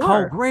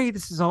hardcore. Oh, great.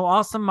 This is so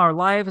awesome. Our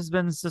life has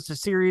been such a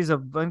series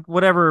of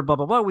whatever, blah,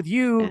 blah, blah with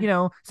you,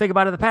 say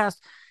goodbye to the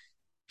past.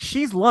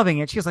 She's loving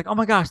it. She's like, oh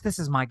my gosh, this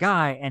is my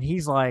guy. And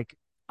he's like,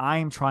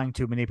 I'm trying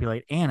to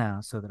manipulate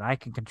Anna so that I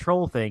can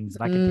control things,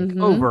 that I can take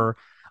over.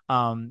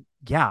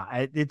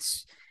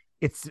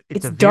 It's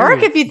a dark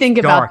very if you think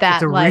about dark. that.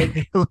 It's a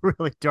Like, really,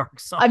 really dark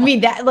song. I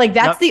mean, that's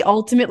Yep. the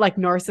ultimate like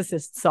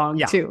narcissist song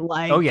Yeah. too.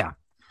 Like, Oh yeah.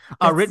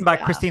 Written by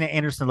yeah. Christina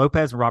Anderson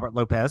Lopez and Robert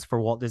Lopez for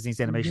Walt Disney's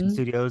Animation Mhm.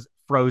 Studios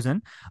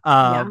Frozen,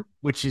 Yeah.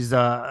 which is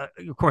of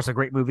course a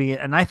great movie.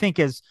 And I think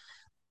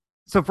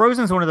so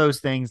Frozen is one of those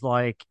things,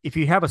 like if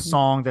you have a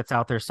song that's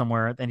out there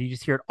somewhere and you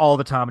just hear it all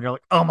the time and you're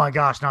like, oh my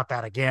gosh, not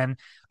that again.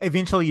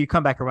 Eventually you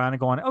come back around and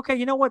going, okay,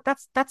 you know what?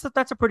 That's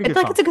a pretty good It's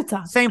like song. it's a good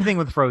song. Same thing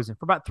with Frozen.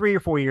 For about 3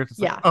 or 4 years, it's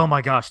Yeah. like, oh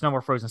my gosh, no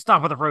more Frozen.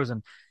 Stop with the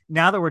Frozen.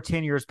 Now that we're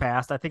 10 years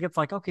past, I think it's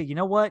like, okay, you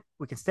know what?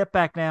 We can step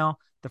back now.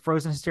 The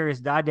Frozen hysteria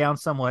has died down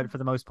somewhat for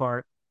the most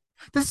part.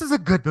 This is a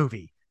good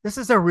movie. This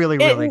is a really,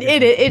 really good movie.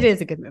 It is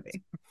a good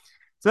movie.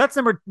 So that's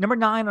number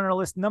 9 on our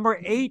list. Number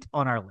 8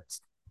 on our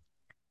list,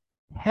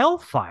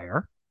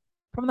 Hellfire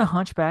from The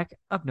Hunchback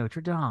of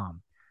Notre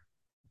Dame.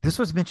 This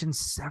was mentioned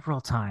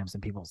several times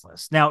in people's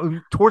lists. Now,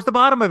 towards the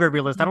bottom of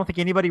every list, I don't think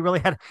anybody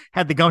really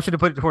had the gumption to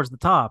put it towards the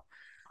top.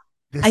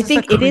 I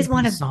think it is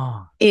one of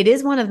song. It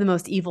is one of the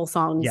most evil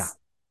songs. Yeah.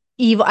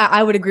 Evil.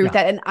 I would agree with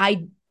Yeah. that.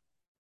 And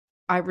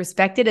I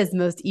respect it as the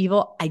most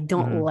evil. I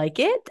don't Mhm. like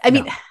it. I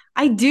mean, No.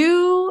 I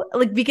do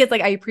like because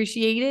like I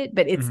appreciate it,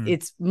 but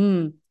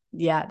Mhm.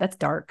 yeah, that's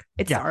dark.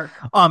 It's Yeah. dark.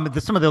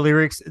 Some of the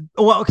lyrics.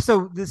 Well,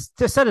 so this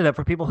to set it up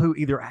for people who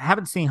either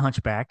haven't seen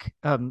Hunchback,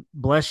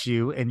 bless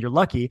you, and you're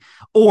lucky,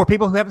 or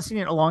people who haven't seen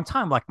it in a long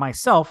time, like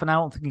myself, and I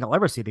don't think I'll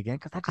ever see it again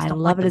because I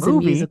love it as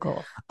movie. a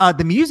musical.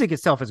 The music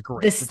itself is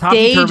great. The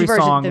stage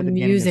version, the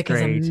music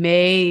is great.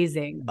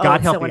 amazing.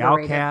 God Help so the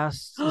underrated.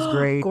 Outcasts is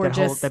great.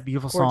 Gorgeous. That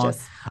beautiful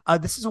Gorgeous. song.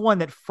 This is one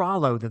that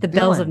Frollo, the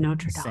Bells of villain,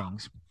 Notre Dame.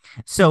 sings.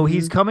 So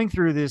he's Mhm. coming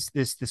through this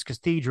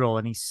cathedral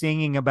and he's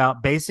singing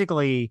about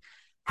basically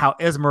how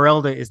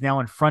Esmeralda is now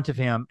in front of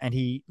him and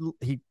he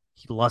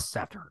lusts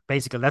after her.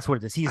 Basically, that's what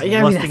it is. He's lusting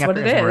that's what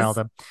after it is.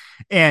 Esmeralda.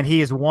 And he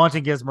is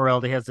wanting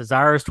Esmeralda. He has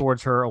desires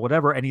towards her or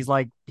whatever. And he's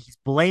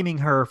blaming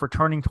her for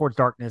turning towards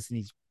darkness and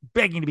he's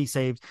begging to be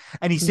saved.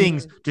 And he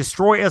sings,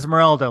 destroy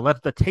Esmeralda.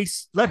 Let her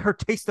taste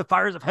the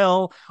fires of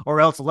hell,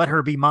 or else let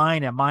her be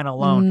mine and mine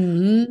alone.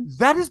 Mhm.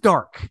 That is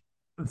dark.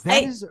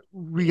 That is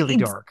really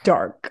It's dark.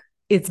 Dark.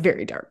 It's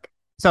very dark.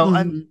 So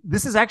Mhm.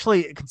 this is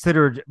actually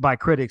considered by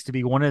critics to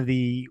be one of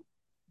the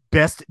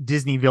best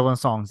Disney villain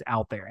songs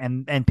out there.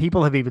 And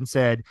people have even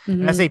said,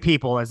 and I Mhm. say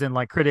people as in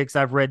like critics,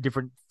 I've read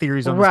different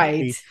theories on this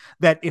movie, Right.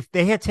 that if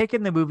they had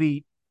taken the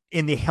movie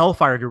in the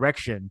Hellfire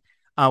direction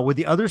with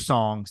the other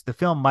songs, the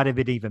film might have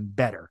been even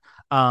better.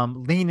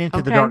 Lean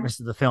into the Okay. darkness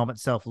of the film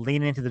itself,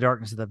 lean into the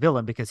darkness of the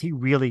villain, because he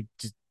really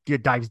just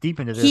dives deep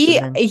into this. He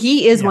and then,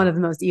 he is yeah. one of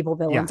the most evil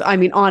villains. I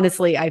mean,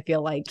 honestly, I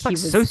feel like it's like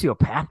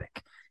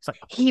sociopathic. It's like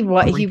he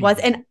creepy. was,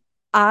 and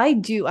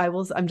I'm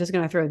just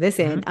gonna throw this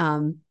in,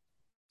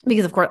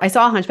 because of course I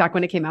saw Hunchback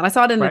when it came out. I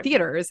saw it in the Right.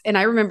 theaters, and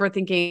I remember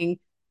thinking,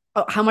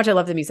 oh, how much I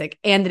love the music,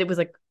 and that it was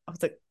like I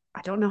was like,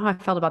 I don't know how I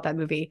felt about that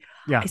movie.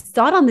 Yeah. I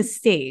saw it on the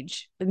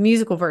stage, the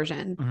musical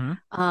version, Mhm.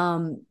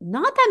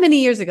 not that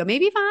many years ago,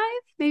 maybe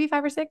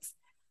 5 or 6.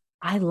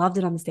 I loved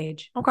it on the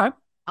stage. Okay.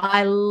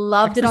 I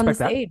loved it on the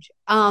respect that. stage.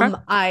 Okay.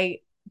 I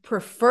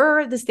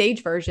prefer the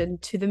stage version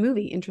to the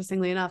movie,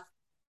 interestingly enough.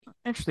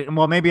 Interesting.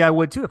 Well, maybe I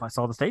would too if I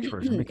saw the stage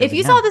version. because, If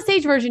you again, saw the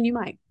stage version, you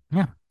might.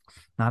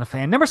 not a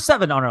fan. Number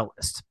 7 on our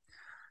list,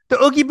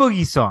 the Oogie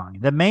Boogie song,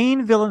 the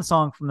main villain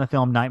song from the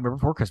film Nightmare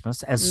Before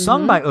Christmas, as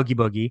sung by Oogie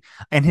Boogie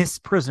and his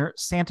prisoner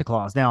Santa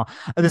Claus. Now,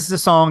 this is a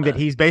song that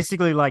he's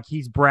basically like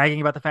he's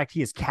bragging about the fact he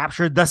has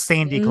captured the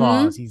Sandy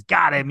Claus. He's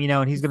got him,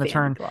 and he's going to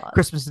turn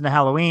Christmas into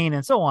Halloween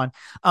and so on.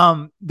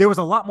 There was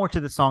a lot more to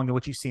the song than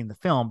what you see in the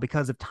film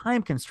because of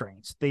time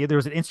constraints. There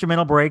was an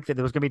instrumental break that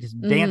there was going to be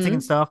some dancing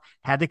and stuff.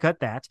 Had to cut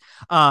that.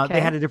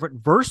 They had a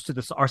different verse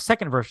to our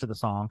second verse to the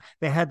song.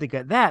 They had to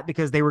cut that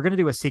because they were going to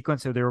do a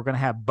sequence where they were going to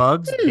have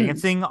bugs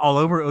dancing all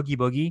over Oogie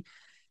Boogie,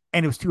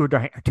 and it was too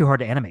hard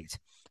to animate.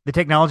 The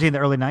technology in the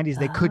early 90s,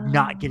 they could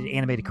not get it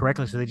animated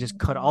correctly, so they just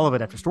cut all of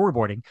it after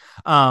storyboarding.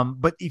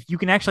 But if you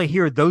can actually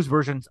hear those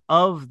versions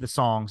of the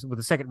songs with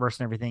the second verse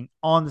and everything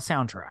on the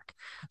soundtrack.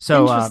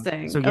 So,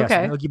 Interesting. So yes,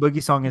 Okay. the Oogie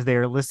Boogie song is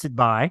there, listed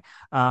by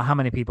how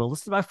many people?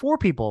 Listed by 4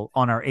 people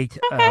on our 8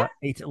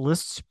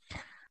 lists.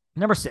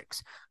 Number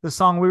 6, the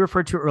song we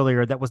referred to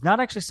earlier that was not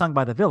actually sung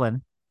by the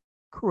villain,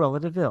 Cruella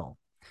de Vil.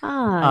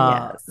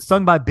 Yes.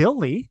 Sung by Bill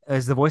Lee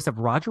as the voice of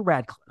Roger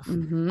Radcliffe,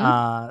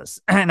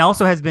 and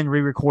also has been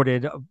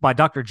re-recorded by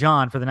Dr.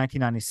 John for the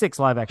 1996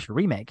 live-action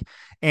remake,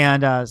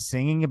 and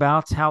singing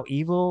about how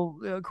evil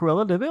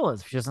Cruella de Vil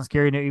is. She doesn't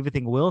scare you, no evil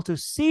thing will. To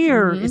see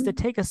her is to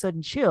take a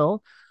sudden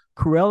chill.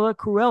 Cruella,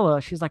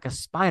 Cruella, she's like a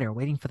spider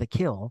waiting for the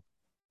kill.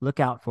 Look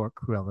out for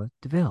Cruella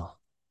de Vil.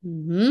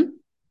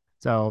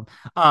 So,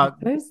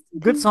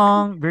 good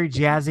song, very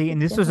jazzy, and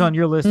this was on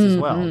your list as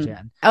well,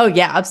 Jen. Oh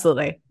yeah,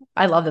 absolutely.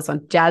 I love this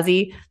one.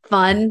 Jazzy,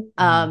 fun.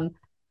 I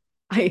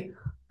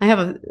have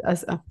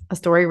a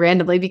story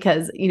randomly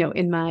because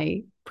in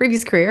my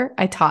previous career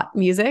I taught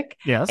music.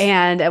 Yes.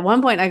 And at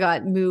one point I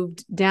got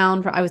moved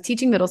down I was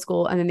teaching middle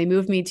school, and then they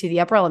moved me to the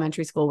upper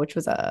elementary school, which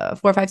was a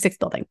 4, 5, 6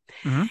 building.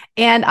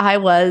 And I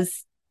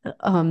was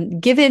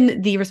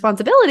given the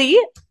responsibility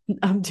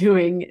I'm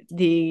doing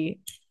the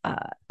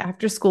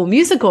after school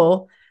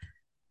musical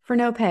for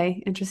no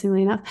pay,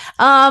 interestingly enough.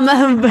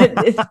 But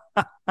it's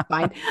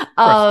fine.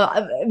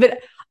 But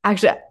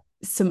actually,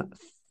 some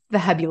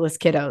fabulous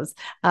kiddos.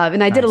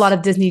 And I did a lot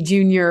of Disney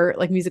Junior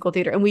like musical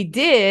theater, and we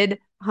did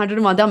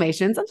 101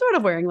 Dalmatians. I'm sort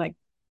of wearing like,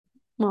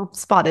 well,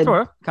 spotted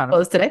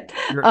clothes today.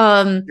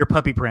 Your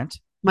puppy print.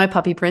 My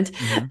puppy print.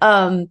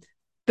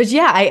 But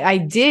yeah, I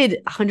did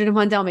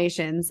 101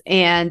 Dalmatians.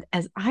 And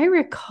as I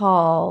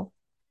recall,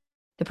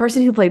 the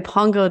person who played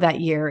Pongo that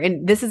year,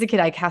 and this is a kid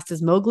I cast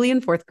as Mowgli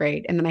in 4th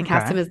grade, and then I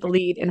cast him as the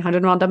lead in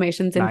 101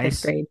 Dalmatians in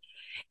 5th grade.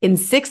 In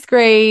 6th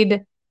grade,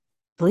 I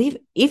believe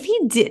if he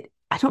did,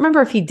 I don't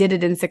remember if he did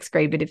it in 6th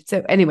grade, but if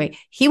so, anyway,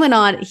 he went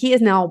on, he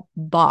is now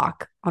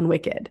Bach on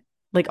Wicked,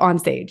 like on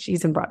stage.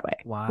 He's in Broadway.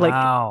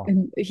 Wow. Like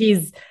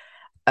he's,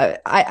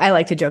 I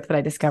like to joke that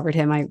I discovered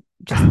him.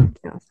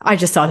 I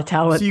just saw the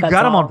talent. So you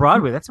got him on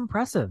Broadway. That's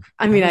impressive.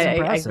 I mean,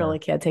 I really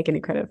can't take any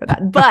credit for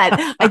that, but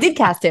I did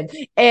cast him.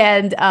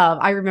 And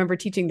I remember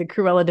teaching the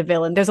Cruella de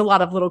Vil, and there's a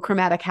lot of little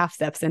chromatic half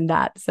steps in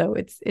that. So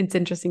it's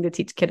interesting to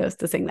teach kiddos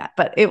to sing that,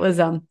 but it was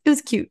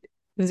cute.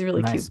 It was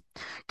really cute.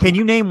 Can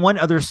you name one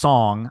other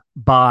song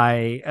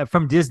by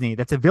from Disney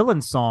that's a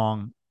villain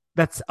song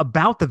that's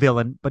about the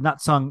villain, but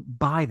not sung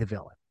by the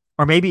villain,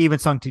 or maybe even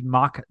sung to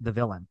mock the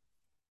villain?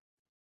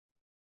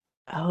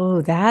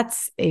 Oh,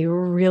 that's a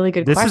really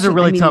good question. This is a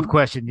really tough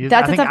question.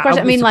 That's a tough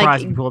question. I mean,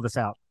 like, you pull this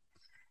out.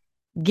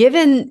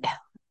 Given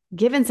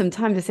some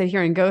time to sit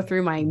here and go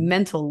through my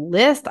mental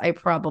list, I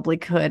probably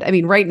could. I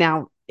mean, right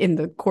now in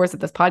the course of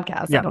this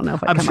podcast, I don't know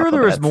if I'm sure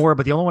there is more,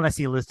 but the only one I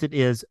see listed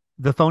is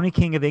 "The Phony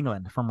King of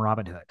England" from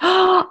Robin Hood.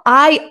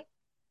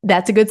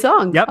 That's a good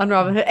song on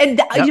Robin Hood.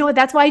 And you know what?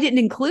 That's why I didn't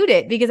include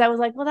it, because I was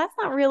like, well, that's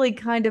not really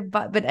kind of,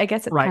 but I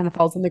guess it kind of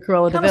falls in the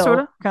Cruella de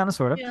Vil. Kind of,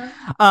 sort of. Yeah.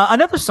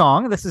 Another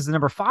song, this is the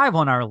number 5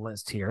 on our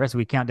list here as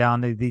we count down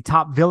the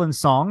top villain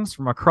songs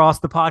from across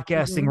the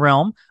podcasting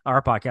realm,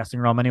 our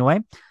podcasting realm anyway.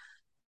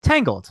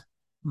 Tangled,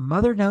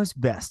 Mother Knows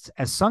Best,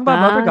 as sung by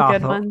Mother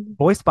Gothel,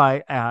 voiced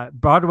by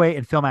Broadway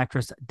and film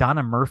actress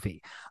Donna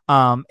Murphy.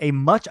 A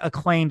much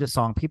acclaimed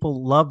song.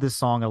 People love this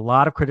song. A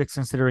lot of critics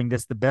considering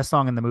this the best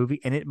song in the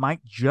movie, and it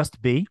might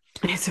just be.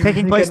 It's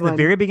taking place at the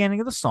very beginning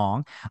of the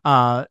song.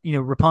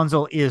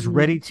 Rapunzel is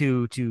ready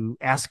to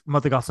ask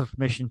Mother Gothel's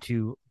permission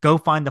to go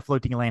find the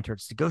floating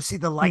lanterns, to go see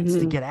the lights,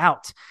 to get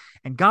out.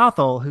 And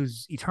Gothel,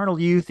 whose eternal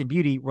youth and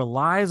beauty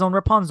relies on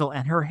Rapunzel,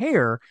 and her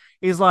hair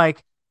is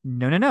like,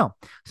 no.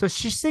 So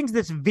she sings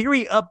this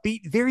very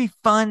upbeat, very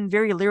fun,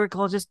 very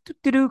lyrical, just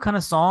do kind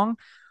of song.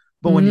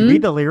 But when you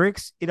read the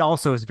lyrics, it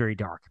also is very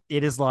dark.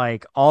 It is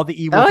like all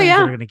the evil things that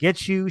are going to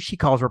get you. She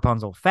calls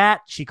Rapunzel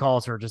fat. She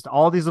calls her just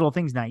all these little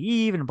things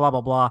naive and blah, blah,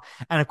 blah.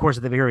 And of course,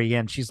 at the very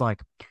end, she's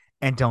like,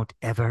 and don't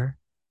ever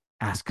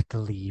ask to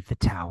leave the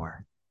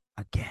tower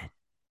again.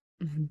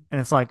 And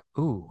it's like,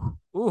 ooh.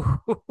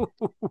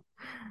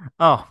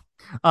 Oh.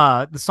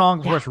 The song,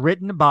 of course,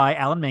 written by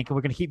Alan Menken.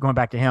 We're going to keep going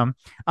back to him.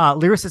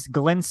 Lyricist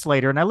Glenn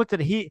Slater, and I looked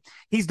at it.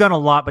 He's done a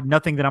lot, but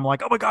nothing that I'm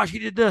like, oh my gosh, he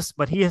did this.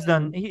 But he has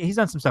done he's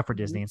done some stuff for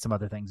Disney and some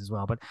other things as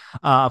well. But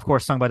of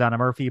course, sung by Donna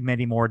Murphy.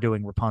 Many more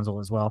doing Rapunzel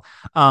as well.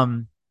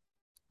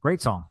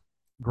 Great song.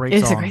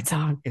 It's a great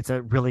song. It's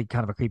a really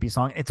kind of a creepy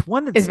song. It's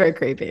one that's very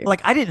creepy. Like,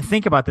 I didn't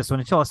think about this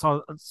one until I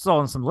saw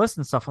on some lists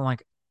and stuff. I'm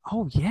like,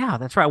 oh yeah,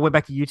 that's right. I went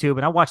back to YouTube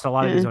and I watched a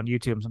lot of these on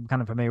YouTube, so I'm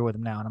kind of familiar with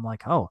them now. And I'm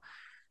like, oh,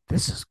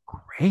 this is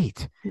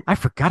great. I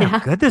forgot how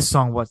good this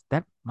song was.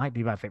 That might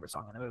be my favorite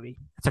song in the movie.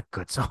 It's a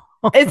good song.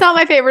 It's not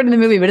my favorite in the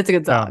movie, but it's a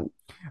good song.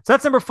 So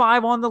that's number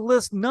 5 on the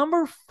list.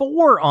 Number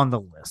 4 on the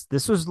list.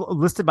 This was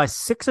listed by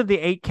 6 of the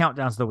 8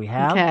 countdowns that we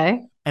have.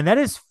 Okay. And that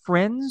is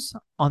Friends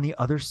on the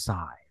Other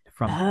Side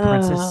from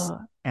Princess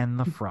and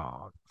the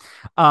Frog.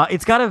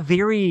 It's got a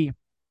very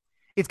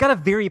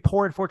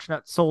Poor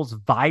Unfortunate Souls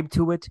vibe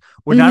to it,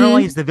 where not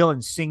only is the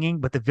villain singing,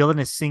 but the villain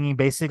is singing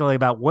basically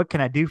about, what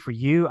can I do for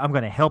you? I'm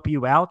going to help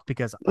you out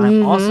because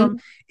I'm awesome.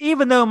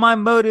 Even though my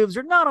motives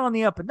are not on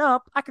the up and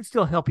up, I can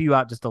still help you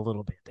out just a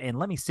little bit. And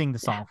let me sing the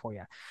song for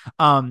you.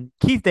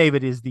 Keith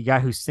David is the guy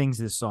who sings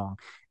this song.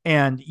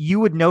 And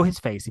you would know his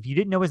face. If you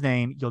didn't know his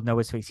name, you'll know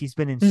his face. He's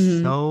been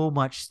in so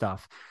much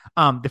stuff.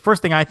 The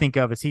first thing I think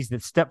of is he's the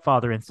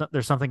stepfather in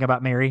There's Something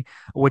About Mary,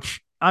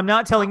 which I'm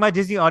not telling my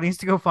Disney audience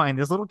to go find.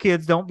 Those little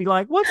kids don't be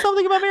like, what's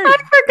Something About Mary? I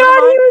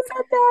forgot he was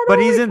in that. But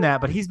he's in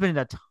that. But he's been in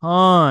a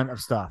ton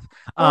of stuff.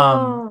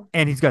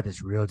 And he's got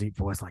this real deep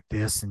voice like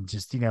this. And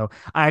just, I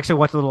actually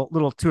watched a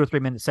little 2 or 3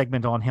 minute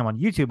segment on him on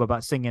YouTube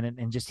about singing it,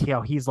 and just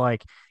how he's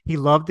like, he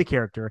loved the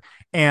character.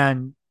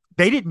 And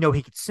they didn't know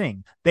he could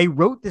sing. They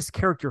wrote this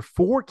character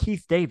for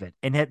Keith David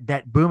and had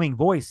that booming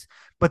voice,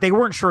 but they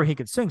weren't sure he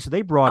could sing. So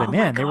they brought him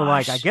in. They were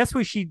like, I guess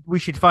we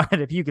should find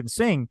out if you can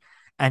sing.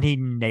 And he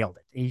nailed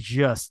it. He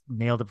just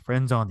nailed it.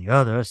 Friends on the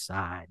Other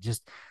Side.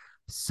 Just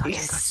such a good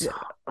song.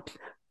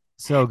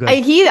 So good.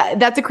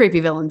 That's a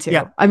creepy villain too.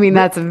 Yeah. I mean,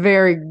 that's a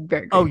very,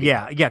 very creepy. Oh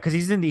yeah, because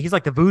he's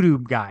like the voodoo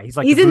guy. He's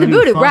in the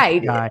voodoo, funk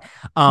right? Guy.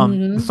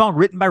 Mhm. The song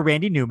written by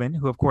Randy Newman,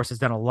 who of course has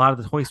done a lot of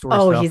the Toy Story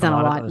stuff. He's done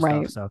a lot, of other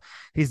right? stuff. So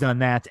he's done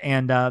that,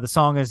 and the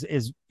song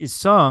is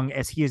sung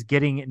as he is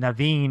getting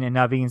Naveen and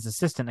Naveen's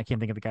assistant. I can't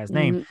think of the guy's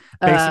name.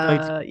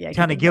 Basically,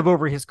 kind of give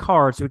over his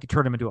card so he could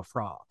turn him into a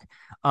frog.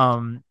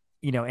 And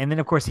then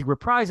of course he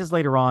reprises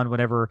later on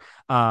whenever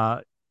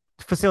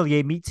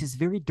Facilier meets his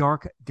very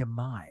dark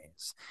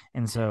demise,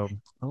 and so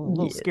a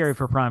little scary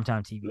for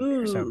primetime TV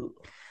there. So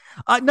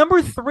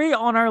number 3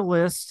 on our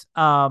list,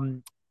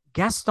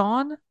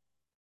 Gaston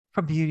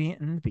from Beauty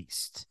and the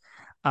Beast.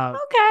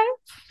 Okay,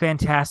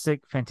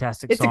 fantastic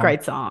it's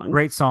song. A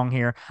great song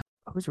here.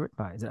 Who's written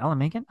by? Is it Alan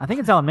Menken? I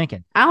think it's Alan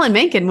Menken. Alan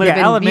Menken would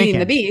have been Beauty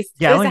and the Beast.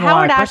 Yeah, it was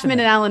Howard Ashman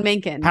and Alan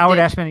Menken.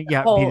 Beauty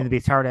and the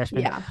Beast. Howard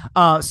Ashman.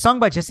 Yeah. Sung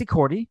by Jesse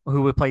Cordy,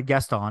 who played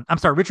Gaston. I'm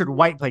sorry, Richard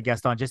White played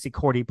Gaston. Jesse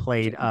Cordy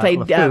played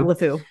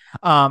LeFou.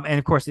 And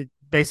of course, it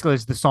basically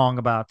is the song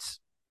about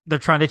they're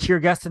trying to cheer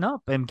Gaston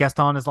up, and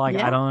Gaston is like,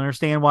 I don't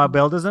understand why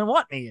Belle doesn't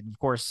want me, and of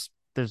course,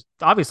 there's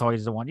obviously he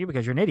doesn't want you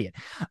because you're an idiot.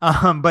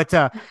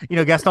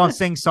 Gaston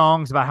sings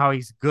songs about how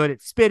he's good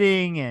at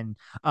spitting and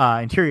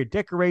interior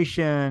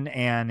decoration,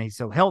 and he's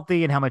so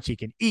healthy and how much he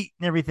can eat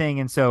and everything.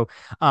 And so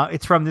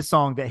it's from this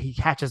song that he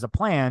hatches a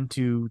plan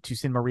to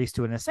send Maurice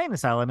to an insane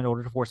asylum in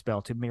order to force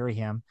Belle to marry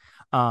him.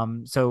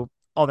 So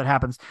all that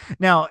happens.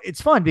 Now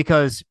it's fun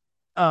because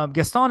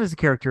Gaston is a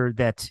character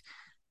that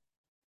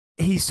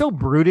he's so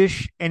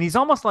brutish, and he's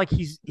almost like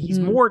he's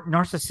more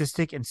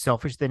narcissistic and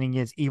selfish than he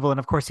is evil. And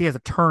of course, he has a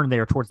turn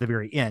there towards the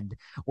very end,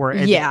 or of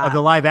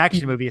the live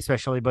action movie,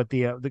 especially, but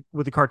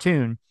with the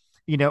cartoon,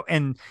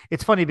 And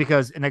it's funny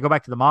because, and I go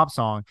back to the mob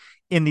song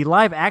in the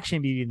live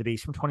action Beauty and the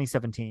Beast from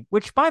 2017,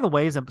 which by the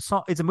way is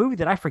a movie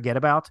that I forget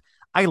about.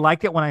 I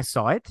liked it when I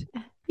saw it.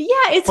 Yeah,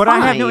 it's but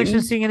fine. I have no interest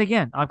in seeing it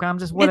again. I'm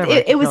just whatever.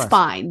 It was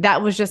fine.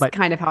 That was just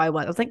kind of how I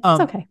was. I was like,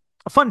 it's okay.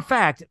 A fun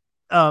fact.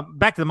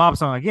 Back to the mob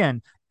song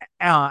again.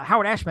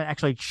 Howard Ashman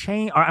actually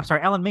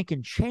Alan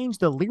Menken changed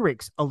the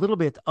lyrics a little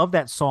bit of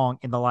that song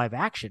in the live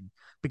action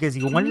because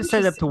he wanted to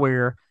set it up to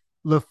where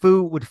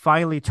LeFou would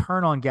finally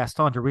turn on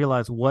Gaston to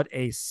realize what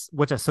a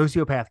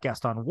sociopath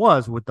Gaston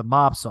was with the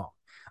mob song.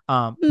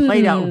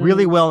 Played out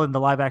really well in the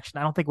live action.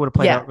 I don't think it would have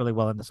played out really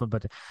well in this one,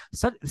 but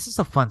this is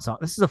a fun song.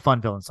 This is a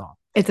fun villain song.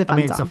 It's a fun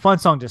song. It's a fun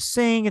song to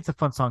sing. It's a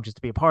fun song just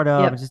to be a part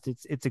of. Yep.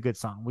 It's a good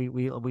song.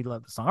 We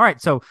love the song. All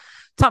right, so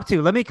top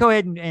 2. Let me go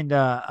ahead and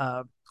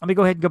let me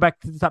go ahead and go back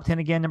to the top 10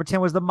 again. Number 10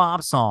 was the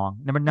mob song.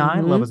 Number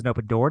 9, Love is an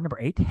Open Door. Number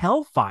 8,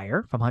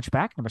 Hellfire from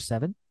Hunchback. Number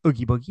 7,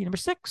 Oogie Boogie. Number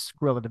 6,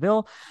 Cruella de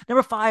Vil.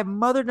 Number 5,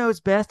 Mother Knows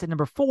Best. And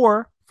number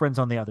 4, Friends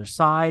on the Other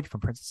Side from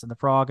Princess and the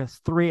Frog.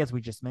 3, as we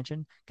just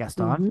mentioned,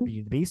 Gaston from Beauty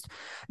and the Beast.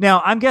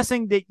 Now, I'm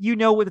guessing that you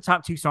know what the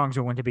top 2 songs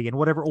are going to be in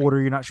whatever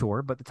order. You're not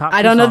sure, but the top 2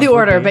 I don't know the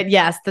order, but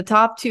yes, the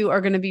top 2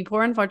 are going to be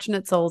Poor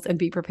Unfortunate Souls and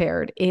Be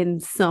Prepared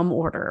in some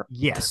order.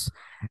 Yes.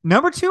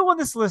 Number 2 on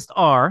this list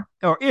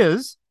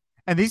is,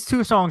 and these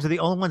 2 songs are the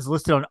only ones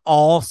listed on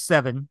all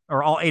 7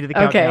 or all 8 of the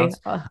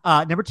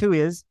countdowns. Number 2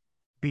 is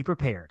Be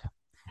Prepared.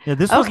 Now,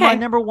 this was my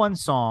number 1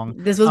 song.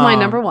 This was my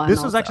number 1.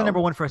 This was actually number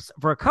 1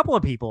 for a couple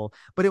of people,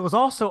 but it was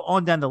also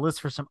on down the list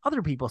for some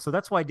other people. So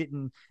that's why I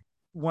didn't,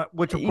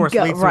 which of course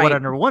leads to what our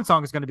number 1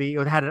 song is going to be.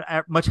 It had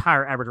a much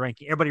higher average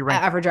ranking. Everybody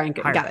ranked average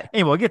ranking. Higher. Got it.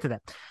 Anyway, we'll get to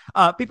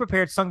that. Be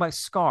Prepared, sung by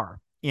Scar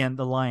in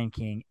The Lion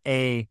King,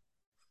 a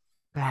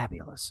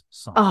fabulous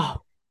song.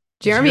 Oh,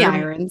 Jeremy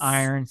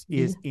Irons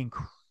is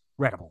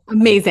incredible.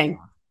 Amazing.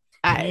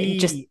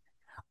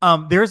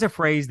 There's a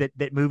phrase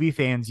that movie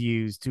fans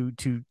use to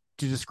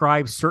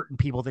describe certain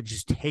people that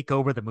just take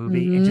over the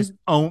movie and just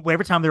own.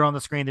 Every time they're on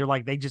the screen, they're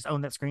like, they just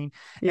own that screen.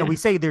 Yeah. And we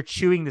say they're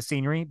chewing the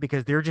scenery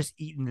because they're just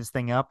eating this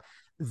thing up.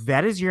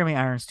 That is Jeremy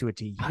Irons to a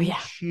T. He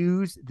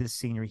chews this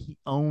scenery. He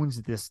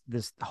owns this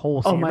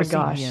whole scene. Oh my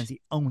gosh.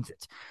 He owns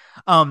it.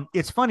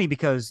 It's funny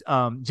because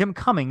Jim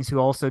Cummings, who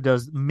also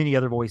does many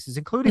other voices,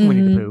 including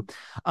Winnie the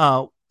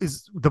Pooh,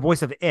 is the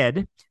voice of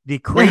Ed, the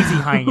crazy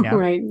hyena.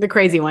 Right, the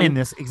crazy one. In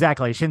this,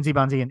 exactly. Shinzi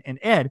Banzi and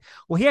Ed.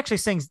 Well, he actually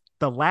sings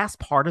the last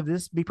part of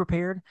this, Be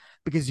Prepared,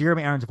 because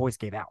Jeremy Irons' voice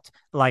gave out.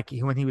 Like,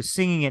 when he was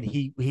singing it,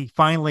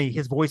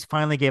 his voice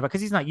finally gave out, because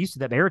he's not used to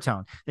that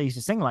baritone. They used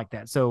to sing like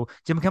that. So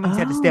Jim Cummings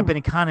had to step in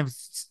and kind of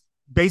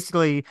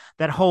basically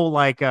that whole,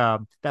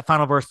 that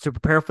final verse, to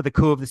prepare for the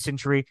coup of the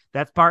century,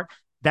 that part.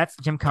 That's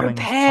Jim Cummings.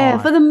 Prepare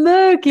for the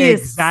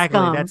murkiest. Exactly.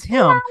 Scum. That's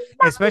him.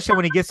 Especially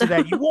when he gets to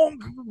that, you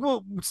won't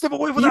sniff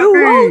away without me.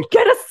 You won't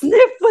get a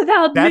sniff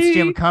without That's me. That's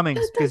Jim Cummings,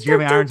 because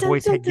Jeremy Irons'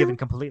 voice had given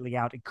completely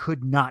out and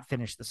could not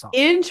finish the song.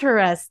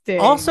 Interesting.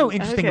 Also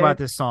interesting about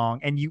this song,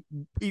 and you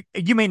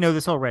may know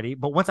this already,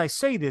 but once I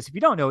say this, if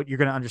you don't know it, you're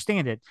going to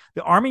understand it.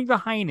 The army of the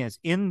hyenas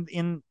in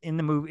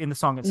the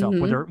song itself,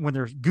 when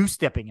they're goose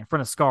stepping in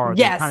front of Scar,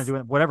 they're kind of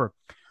doing whatever,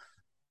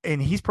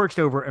 and he's perched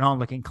over an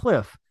onlooking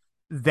cliff.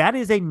 That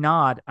is a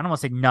nod. I don't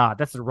want to say nod.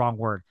 That's the wrong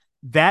word.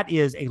 That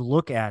is a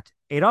look at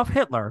Adolf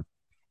Hitler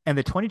and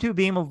the 22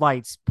 beam of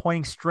lights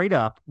pointing straight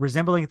up,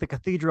 resembling the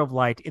Cathedral of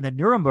Light in the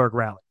Nuremberg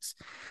rallies.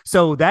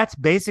 So that's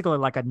basically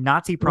like a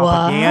Nazi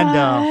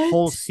propaganda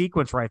whole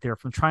sequence right there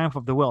from Triumph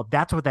of the Will.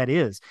 That's what that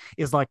is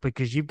like,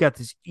 because you've got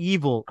this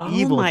evil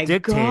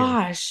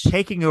dictator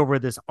taking over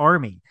this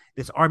army.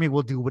 This army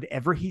will do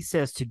whatever he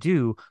says to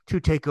do to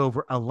take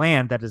over a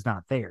land that is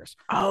not theirs.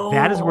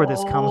 That is where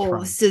this comes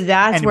from. So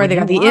that's where they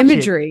got the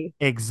imagery.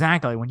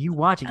 Exactly. When you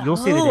watch it, you'll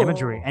see that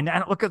imagery. And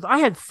because I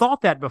had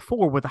thought that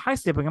before with the high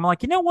stepping, I'm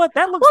like, you know what?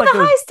 That looks like the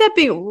high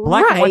stepping,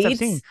 black and whites I've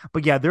seen.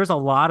 But yeah, there's a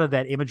lot of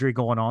that imagery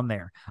going on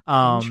there.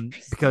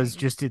 Because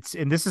just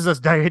and this is us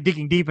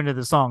digging deep into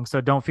the song,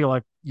 so don't feel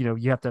like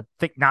you have to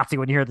think Nazi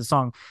when you hear the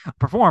song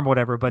perform,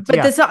 whatever. But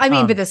yeah, the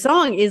song, but the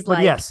song is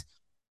like, yes,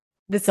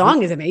 the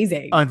song is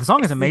amazing. The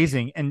song is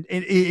amazing, and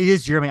it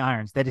is Jeremy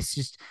Irons. That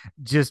is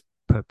just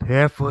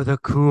prepare for the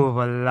coup of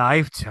a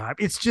lifetime.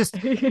 It's just,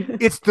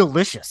 it's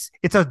delicious.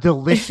 It's a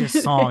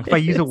delicious song. If I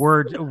use a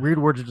weird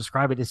word to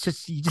describe it, it's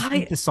just, you just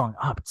eat this song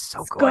up. It's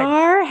so good.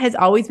 Scar has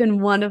always been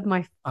one of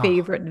my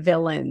favorite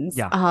villains.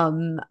 Yeah.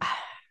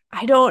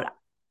 I don't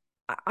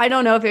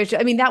know if it's,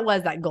 that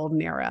was that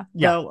golden era.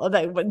 Yeah. So,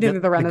 the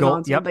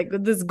Renaissance, like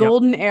this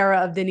golden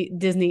era of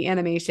Disney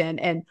animation.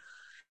 And,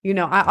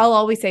 I'll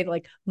always say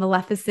like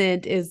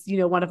Maleficent is,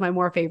 one of my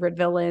more favorite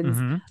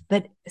villains,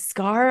 but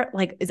Scar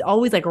is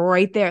always like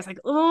right there. It's like,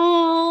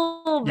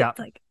 oh, yeah.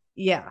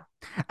 Yeah.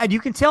 And you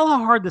can tell how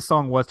hard the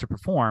song was to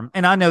perform.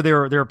 And I know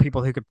there are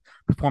people who could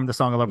perform the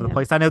song all over the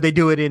place. I know they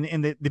do it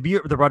in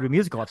the Broadway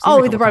musical.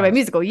 The Broadway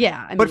musical.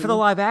 Yeah. But for the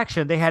live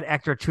action, they had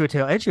actor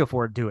Chiwetel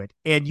Ejiofor do it.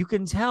 And you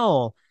can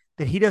tell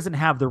that he doesn't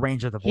have the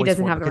range of the voice. He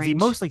doesn't have the range. He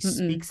mostly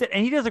speaks it,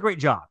 and he does a great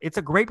job. It's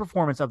a great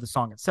performance of the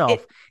song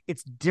itself.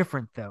 It's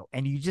different though,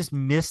 and you just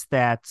miss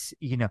that.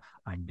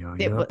 I know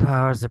your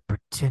powers of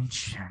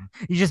pretension.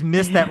 You just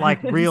miss that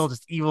like real,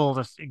 just evil.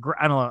 Just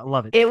I don't know. I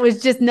love it. It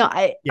was just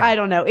I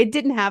don't know. It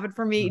didn't have it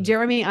for me.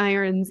 Jeremy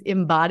Irons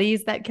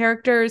embodies that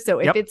character, so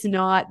if it's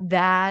not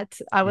that,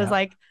 I was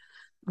like,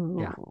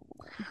 yeah.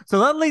 So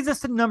that leads us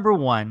to number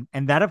one,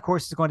 and that, of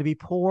course, is going to be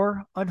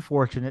Poor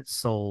Unfortunate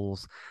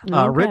Souls,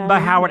 written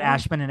by Howard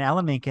Ashman and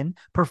Alan Menken,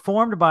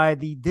 performed by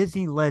the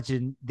Disney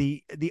legend,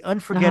 the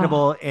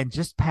unforgettable and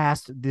just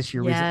passed this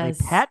year recently,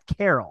 Pat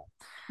Carroll,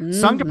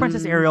 sung to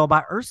Princess Ariel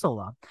by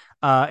Ursula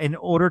in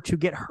order to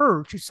get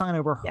her to sign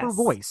over her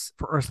voice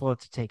for Ursula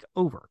to take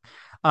over.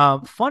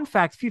 Fun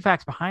fact, few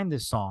facts behind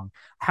this song.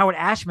 Howard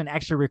Ashman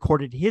actually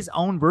recorded his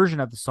own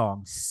version of the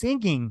song,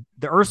 singing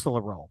the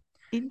Ursula role,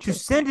 to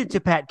send it to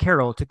Pat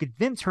Carroll to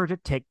convince her to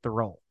take the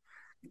role,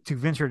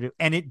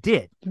 and it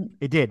did.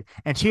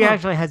 And she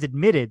actually has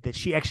admitted that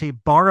she actually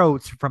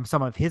borrowed from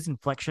some of his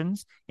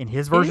inflections in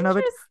his version of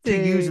it to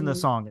use in the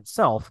song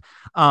itself.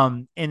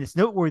 And it's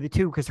noteworthy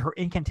too, because her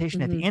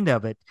incantation at the end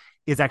of it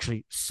is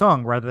actually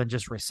sung rather than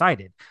just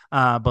recited.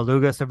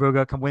 Beluga,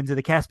 Savuga, come winds of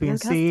the Caspian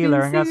Sea,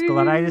 laryngitis,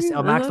 scleritis,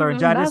 Elmax,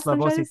 laryngitis,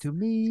 lavosi to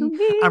me.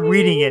 I'm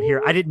reading it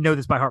here. I didn't know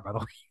this by heart, by the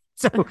way.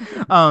 So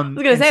I was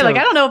gonna say, I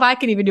don't know if I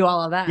can even do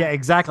all of that. Yeah,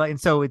 exactly. And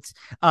so it's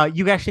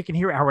you actually can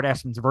hear Howard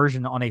Ashman's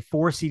version on a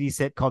 4 CD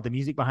set called The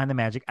Music Behind the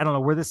Magic. I don't know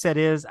where the set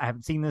is. I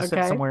haven't seen this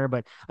set somewhere,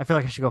 but I feel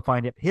like I should go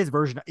find it. His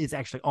version is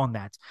actually on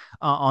that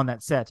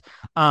set.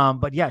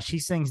 But yeah, she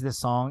sings this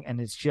song, and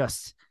it's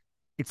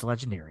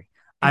legendary.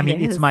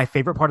 It's my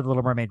favorite part of the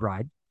Little Mermaid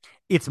ride.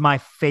 It's my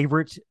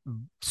favorite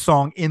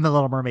song in the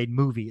Little Mermaid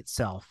movie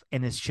itself,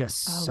 and it's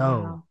just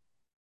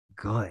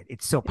good.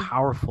 It's so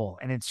powerful,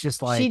 and it's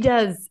just like she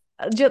does.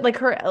 Just like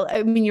her,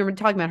 you were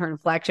talking about her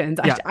inflections.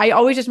 Yeah. I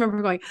always just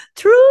remember going,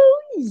 "True,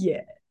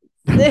 yes."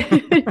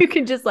 You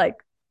can just like.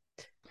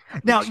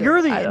 Now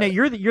you're the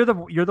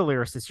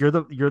lyricist. You're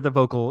the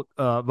vocal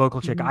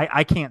chick.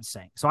 I can't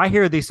sing, so I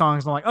hear these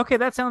songs and I'm like, okay,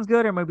 that sounds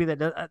good, or maybe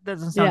that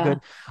doesn't sound good.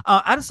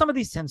 Out of some of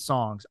these 10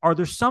 songs, are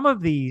there some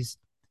of these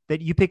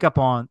that you pick up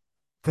on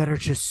that are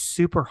just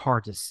super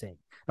hard to sing,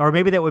 or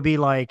maybe that would be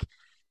like,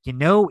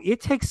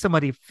 it takes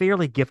somebody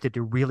fairly gifted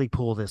to really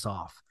pull this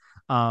off?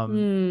 That's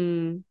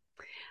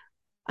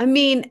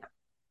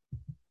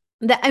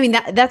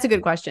a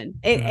good question.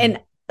 And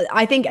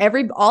I think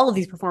all of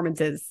these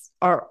performances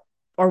are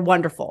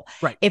wonderful.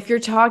 Right. If you're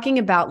talking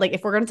about,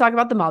 if we're going to talk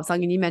about the mob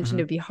song, and you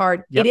mentioned it'd be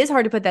hard, it is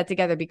hard to put that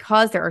together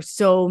because there are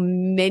so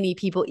many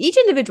people. Each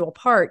individual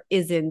part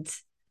isn't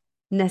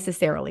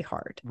necessarily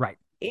hard. Right.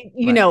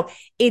 It's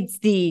it's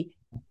the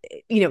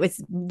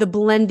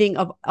blending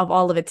of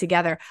all of it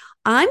together.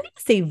 I'm going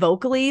to say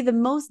vocally, the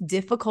most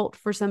difficult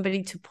for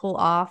somebody to pull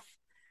off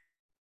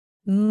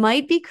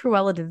might be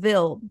Cruella de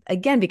Vil,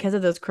 again, because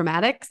of those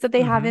chromatics that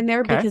they have in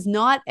there, because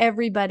not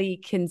everybody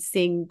can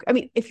sing.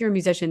 If you're a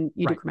musician,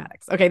 you do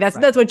chromatics. Okay,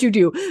 that's what you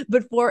do.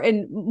 But for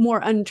a more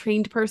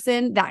untrained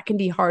person, that can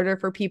be harder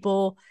for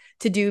people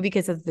to do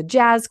because of the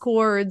jazz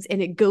chords,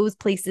 and it goes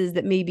places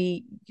that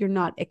maybe you're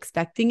not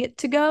expecting it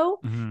to go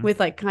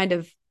with kind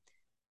of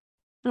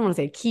don't want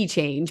to say key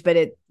change, but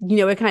it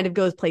kind of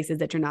goes places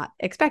that you're not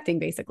expecting,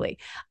 basically.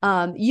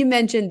 You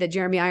mentioned that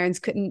Jeremy Irons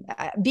couldn't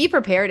Be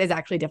Prepared is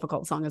actually a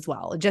difficult song as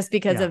well, just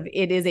because of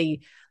it is a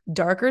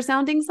darker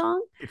sounding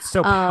song. It's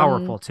so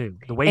powerful too.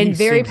 The way and he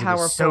very sings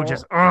powerful. It is so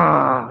just,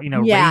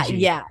 ragey.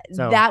 Yeah.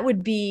 So, that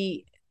would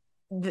be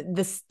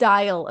the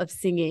style of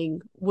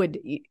singing would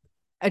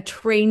a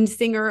trained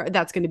singer,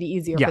 that's going to be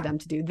easier for them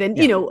to do than,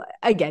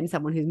 again,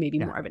 someone who's maybe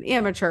more of an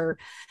amateur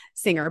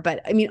singer.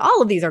 But I mean,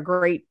 all of these are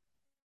great.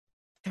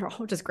 They're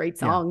all just great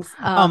songs.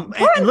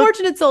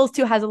 Unfortunate Souls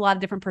too has a lot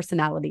of different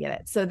personality in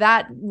it. So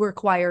that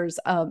requires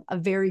a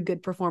very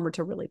good performer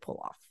to really pull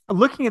off.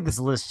 Looking at this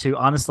list too,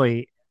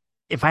 honestly,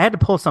 if I had to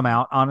pull some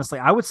out, honestly,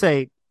 I would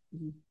say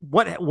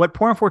what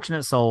Poor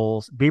Unfortunate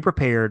Souls, Be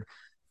Prepared,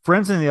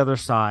 Friends on the Other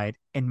Side,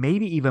 and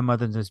maybe even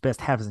Mother Knows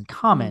Best have in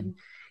common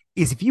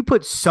is if you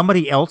put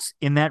somebody else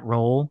in that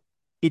role,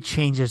 it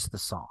changes the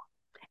song.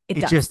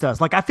 It just does.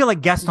 Like, I feel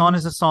like Gaston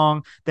is a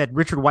song that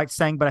Richard White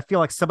sang, but I feel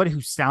like somebody who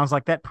sounds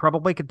like that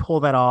probably could pull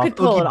that off. Oogie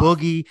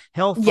Boogie,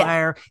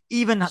 Hellfire,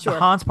 even the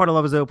Hans Part of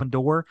Love is an Open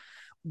Door.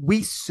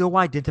 We so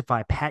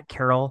identify Pat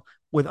Carroll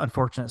with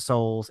Unfortunate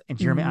Souls and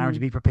Jeremy Irons to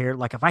Be Prepared.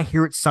 Like, if I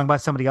hear it sung by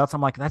somebody else,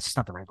 I'm like, that's just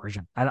not the right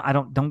version.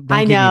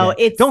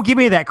 Don't give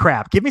me that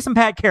crap. Give me some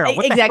Pat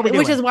Carroll. Exactly.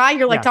 Which is why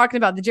you're like talking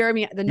about the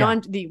Jeremy,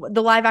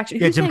 the live action.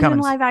 Yeah, Jim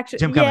Cummings. Live action.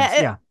 Jim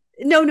Cummings.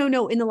 No,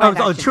 in the live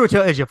action. Oh, True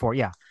Tale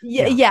Ejiofor,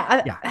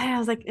 I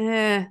was like,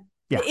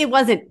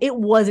 it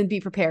wasn't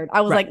Be Prepared.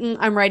 I was like,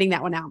 I'm writing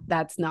that one out.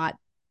 That's not.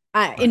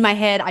 In my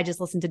head, I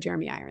just listened to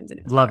Jeremy Irons.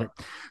 And Love it.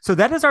 So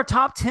that is our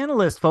top 10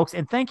 list, folks.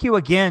 And thank you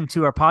again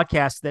to our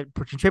podcast that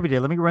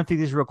contributed. Let me run through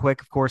these real quick.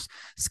 Of course,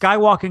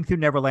 Skywalking Through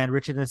Neverland,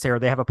 Richard and Sarah,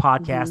 they have a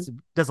podcast.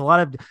 Does a lot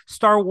of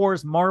Star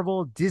Wars,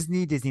 Marvel,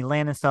 Disney,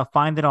 Disneyland and stuff.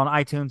 Find it on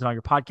iTunes and all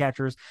your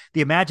podcatchers.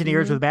 The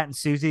Imagineers with Matt and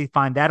Susie,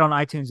 find that on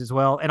iTunes as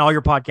well and all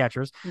your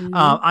podcatchers.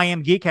 I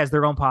Am Geek has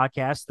their own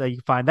podcast. You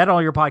can find that on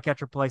all your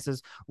podcatcher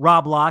places.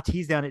 Rob Lott,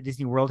 he's down at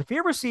Disney World. If you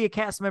ever see a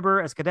cast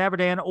member as Cadaver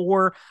Dan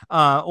or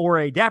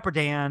a Dapper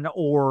Dan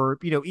or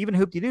even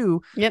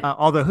Hoop-de-Doo,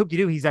 although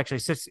Hoop-de-Doo he's actually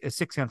a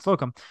six gun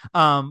Slocum,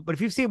 but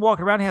if you see him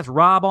walking around, he has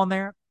Rob on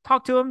there,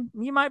 talk to him.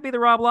 You might be the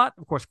Rob Lott.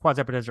 Of course,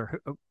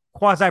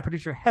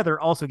 quasi-producer Heather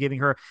also giving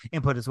her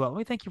input as well. Let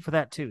me thank you for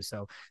that too.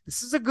 So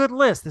this is a good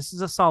list. This is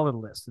a solid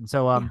list. And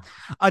so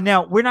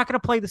now we're not going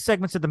to play the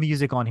segments of the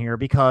music on here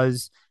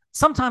because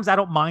sometimes I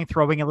don't mind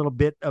throwing a little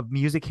bit of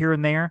music here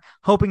and there,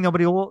 hoping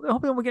nobody will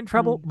get in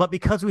trouble. But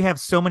because we have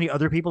so many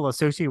other people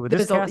associated with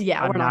this cast,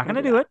 I'm not going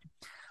to do it.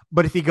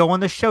 But if you go on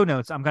the show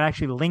notes, I'm going to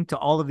actually link to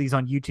all of these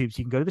on YouTube. So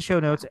you can go to the show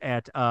notes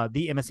at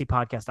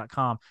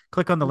themscpodcast.com,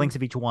 click on the links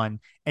of each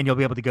one, and you'll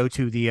be able to go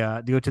to the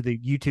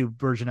YouTube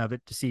version of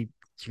it to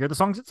hear the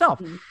songs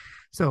itself.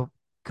 So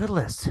good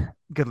list.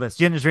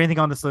 Jen, is there anything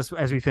on this list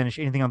as we finish?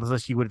 Anything on this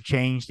list you would have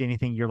changed?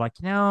 Anything you're like,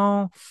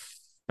 I'd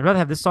rather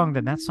have this song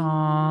than that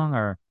song?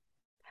 Or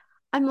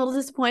I'm a little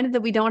disappointed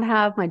that we don't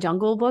have My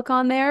Jungle Book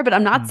on there, but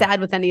I'm not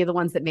sad with any of the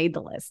ones that made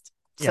the list.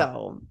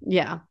 So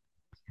yeah.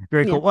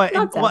 Very cool.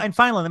 And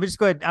finally, let me just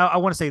go ahead. I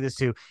want to say this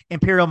too.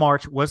 Imperial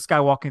March was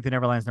Skywalking Through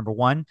Neverland's number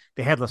 1.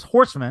 The Headless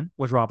Horseman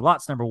was Rob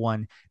Lott's number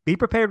 1. Be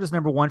Prepared was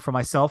number 1 for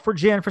myself, for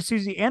Jen, for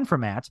Susie, and for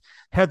Matt.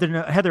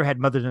 Heather had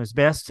Mother Knows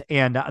Best,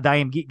 and the I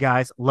Am Geek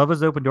guys, Love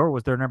is Open Door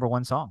was their number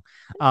 1 song.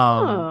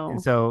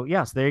 And so,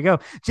 so there you go.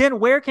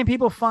 Jen, where can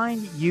people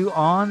find you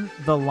on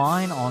the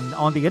line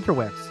on the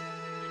interwebs?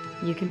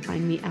 You can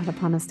find me at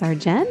Upon a Star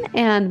Jen,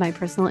 and my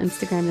personal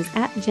Instagram is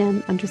at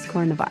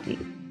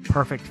Jen_Novotny.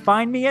 Perfect.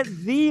 Find me at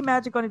The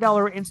Magic on a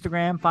Dollar on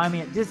Instagram. Find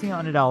me at Disney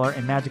on a Dollar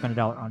and Magic on a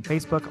Dollar on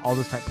Facebook, all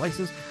those type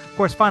places. Of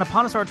course, find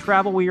Upon a Star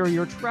Travel. We are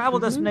your travel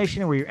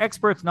destination. We're your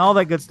experts and all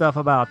that good stuff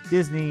about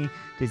Disney,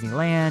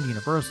 Disneyland,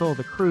 Universal,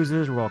 the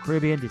cruises, Royal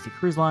Caribbean, Disney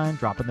Cruise Line,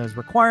 dropping those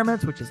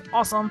requirements, which is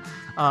awesome.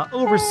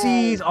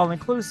 Overseas,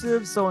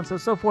 all-inclusive, so on and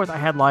so forth. I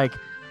had like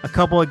a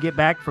couple get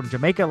back from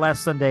Jamaica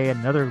last Sunday and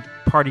another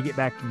party get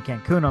back from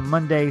Cancun on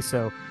Monday.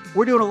 So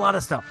we're doing a lot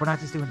of stuff. We're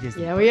not just doing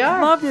Disney. Yeah, we are.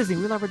 We love Disney.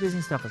 We love our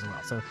Disney stuff as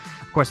well. So,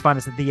 of course, find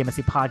us at the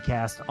MSC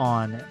Podcast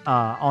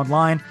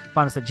online.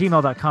 Find us at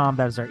gmail.com.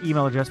 That is our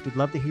email address. We'd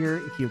love to hear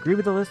if you agree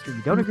with the list or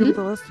you don't agree with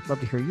the list. Love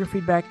to hear your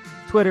feedback.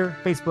 Twitter,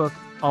 Facebook,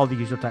 all the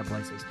usual type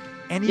places.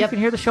 And you can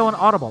hear the show on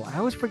Audible. I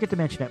always forget to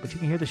mention it, but you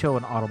can hear the show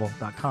on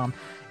audible.com.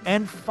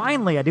 And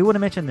finally, I do want to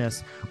mention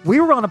this. We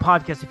were on a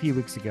podcast a few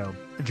weeks ago,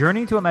 a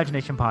Journey to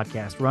Imagination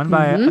podcast, run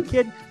by a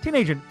kid,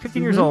 teenager,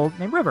 15 years old,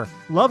 named River.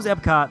 Loves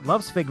Epcot,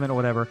 loves Figment or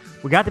whatever.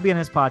 We got to be on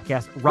his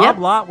podcast. Rob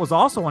Lott was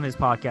also on his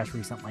podcast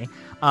recently.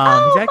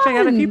 He's actually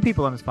had a few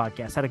people on his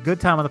podcast. Had a good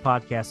time on the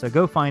podcast, so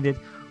go find it.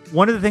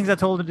 One of the things I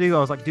told him to do, I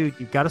was like, dude,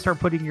 you've got to start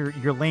putting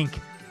your link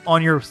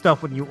on your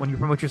stuff when you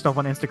promote your stuff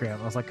on Instagram.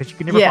 I was like, because you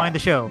can never find the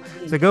show.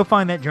 So go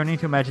find that Journey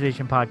to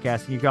Imagination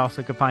podcast, and you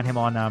also can find him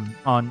on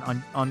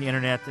the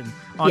internet and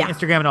on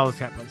Instagram and all those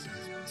kind of places.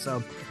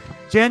 So,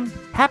 Jen,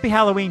 happy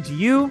Halloween to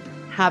you.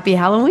 Happy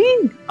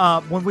Halloween.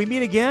 When we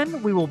meet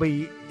again, we will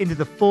be into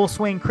the full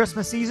swing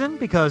Christmas season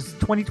because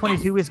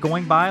 2022 is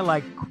going by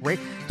like great.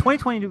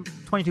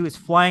 2022 is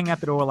flying out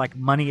the door like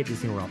money at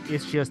Disney World.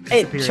 It's just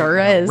It sure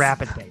is.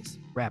 Rapid pace.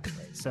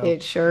 So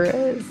It sure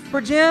is.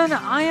 for Jen,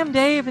 I am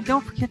Dave, and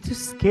don't forget to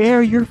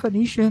scare your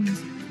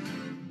Phoenicians.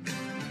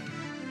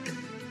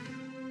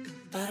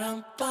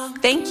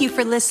 Thank you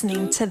for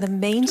listening to the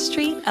Main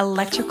Street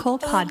Electrical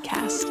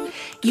Podcast.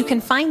 You can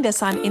find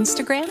us on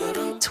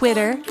Instagram,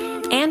 Twitter,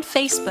 and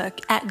Facebook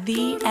at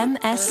the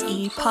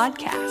MSE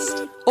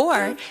Podcast,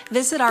 or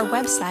visit our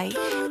website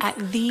at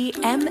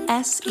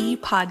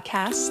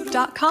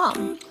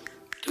themsepodcast.com.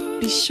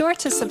 Be sure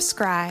to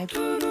subscribe,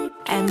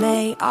 and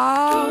may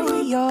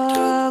all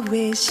your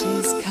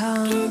wishes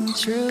come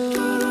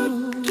true.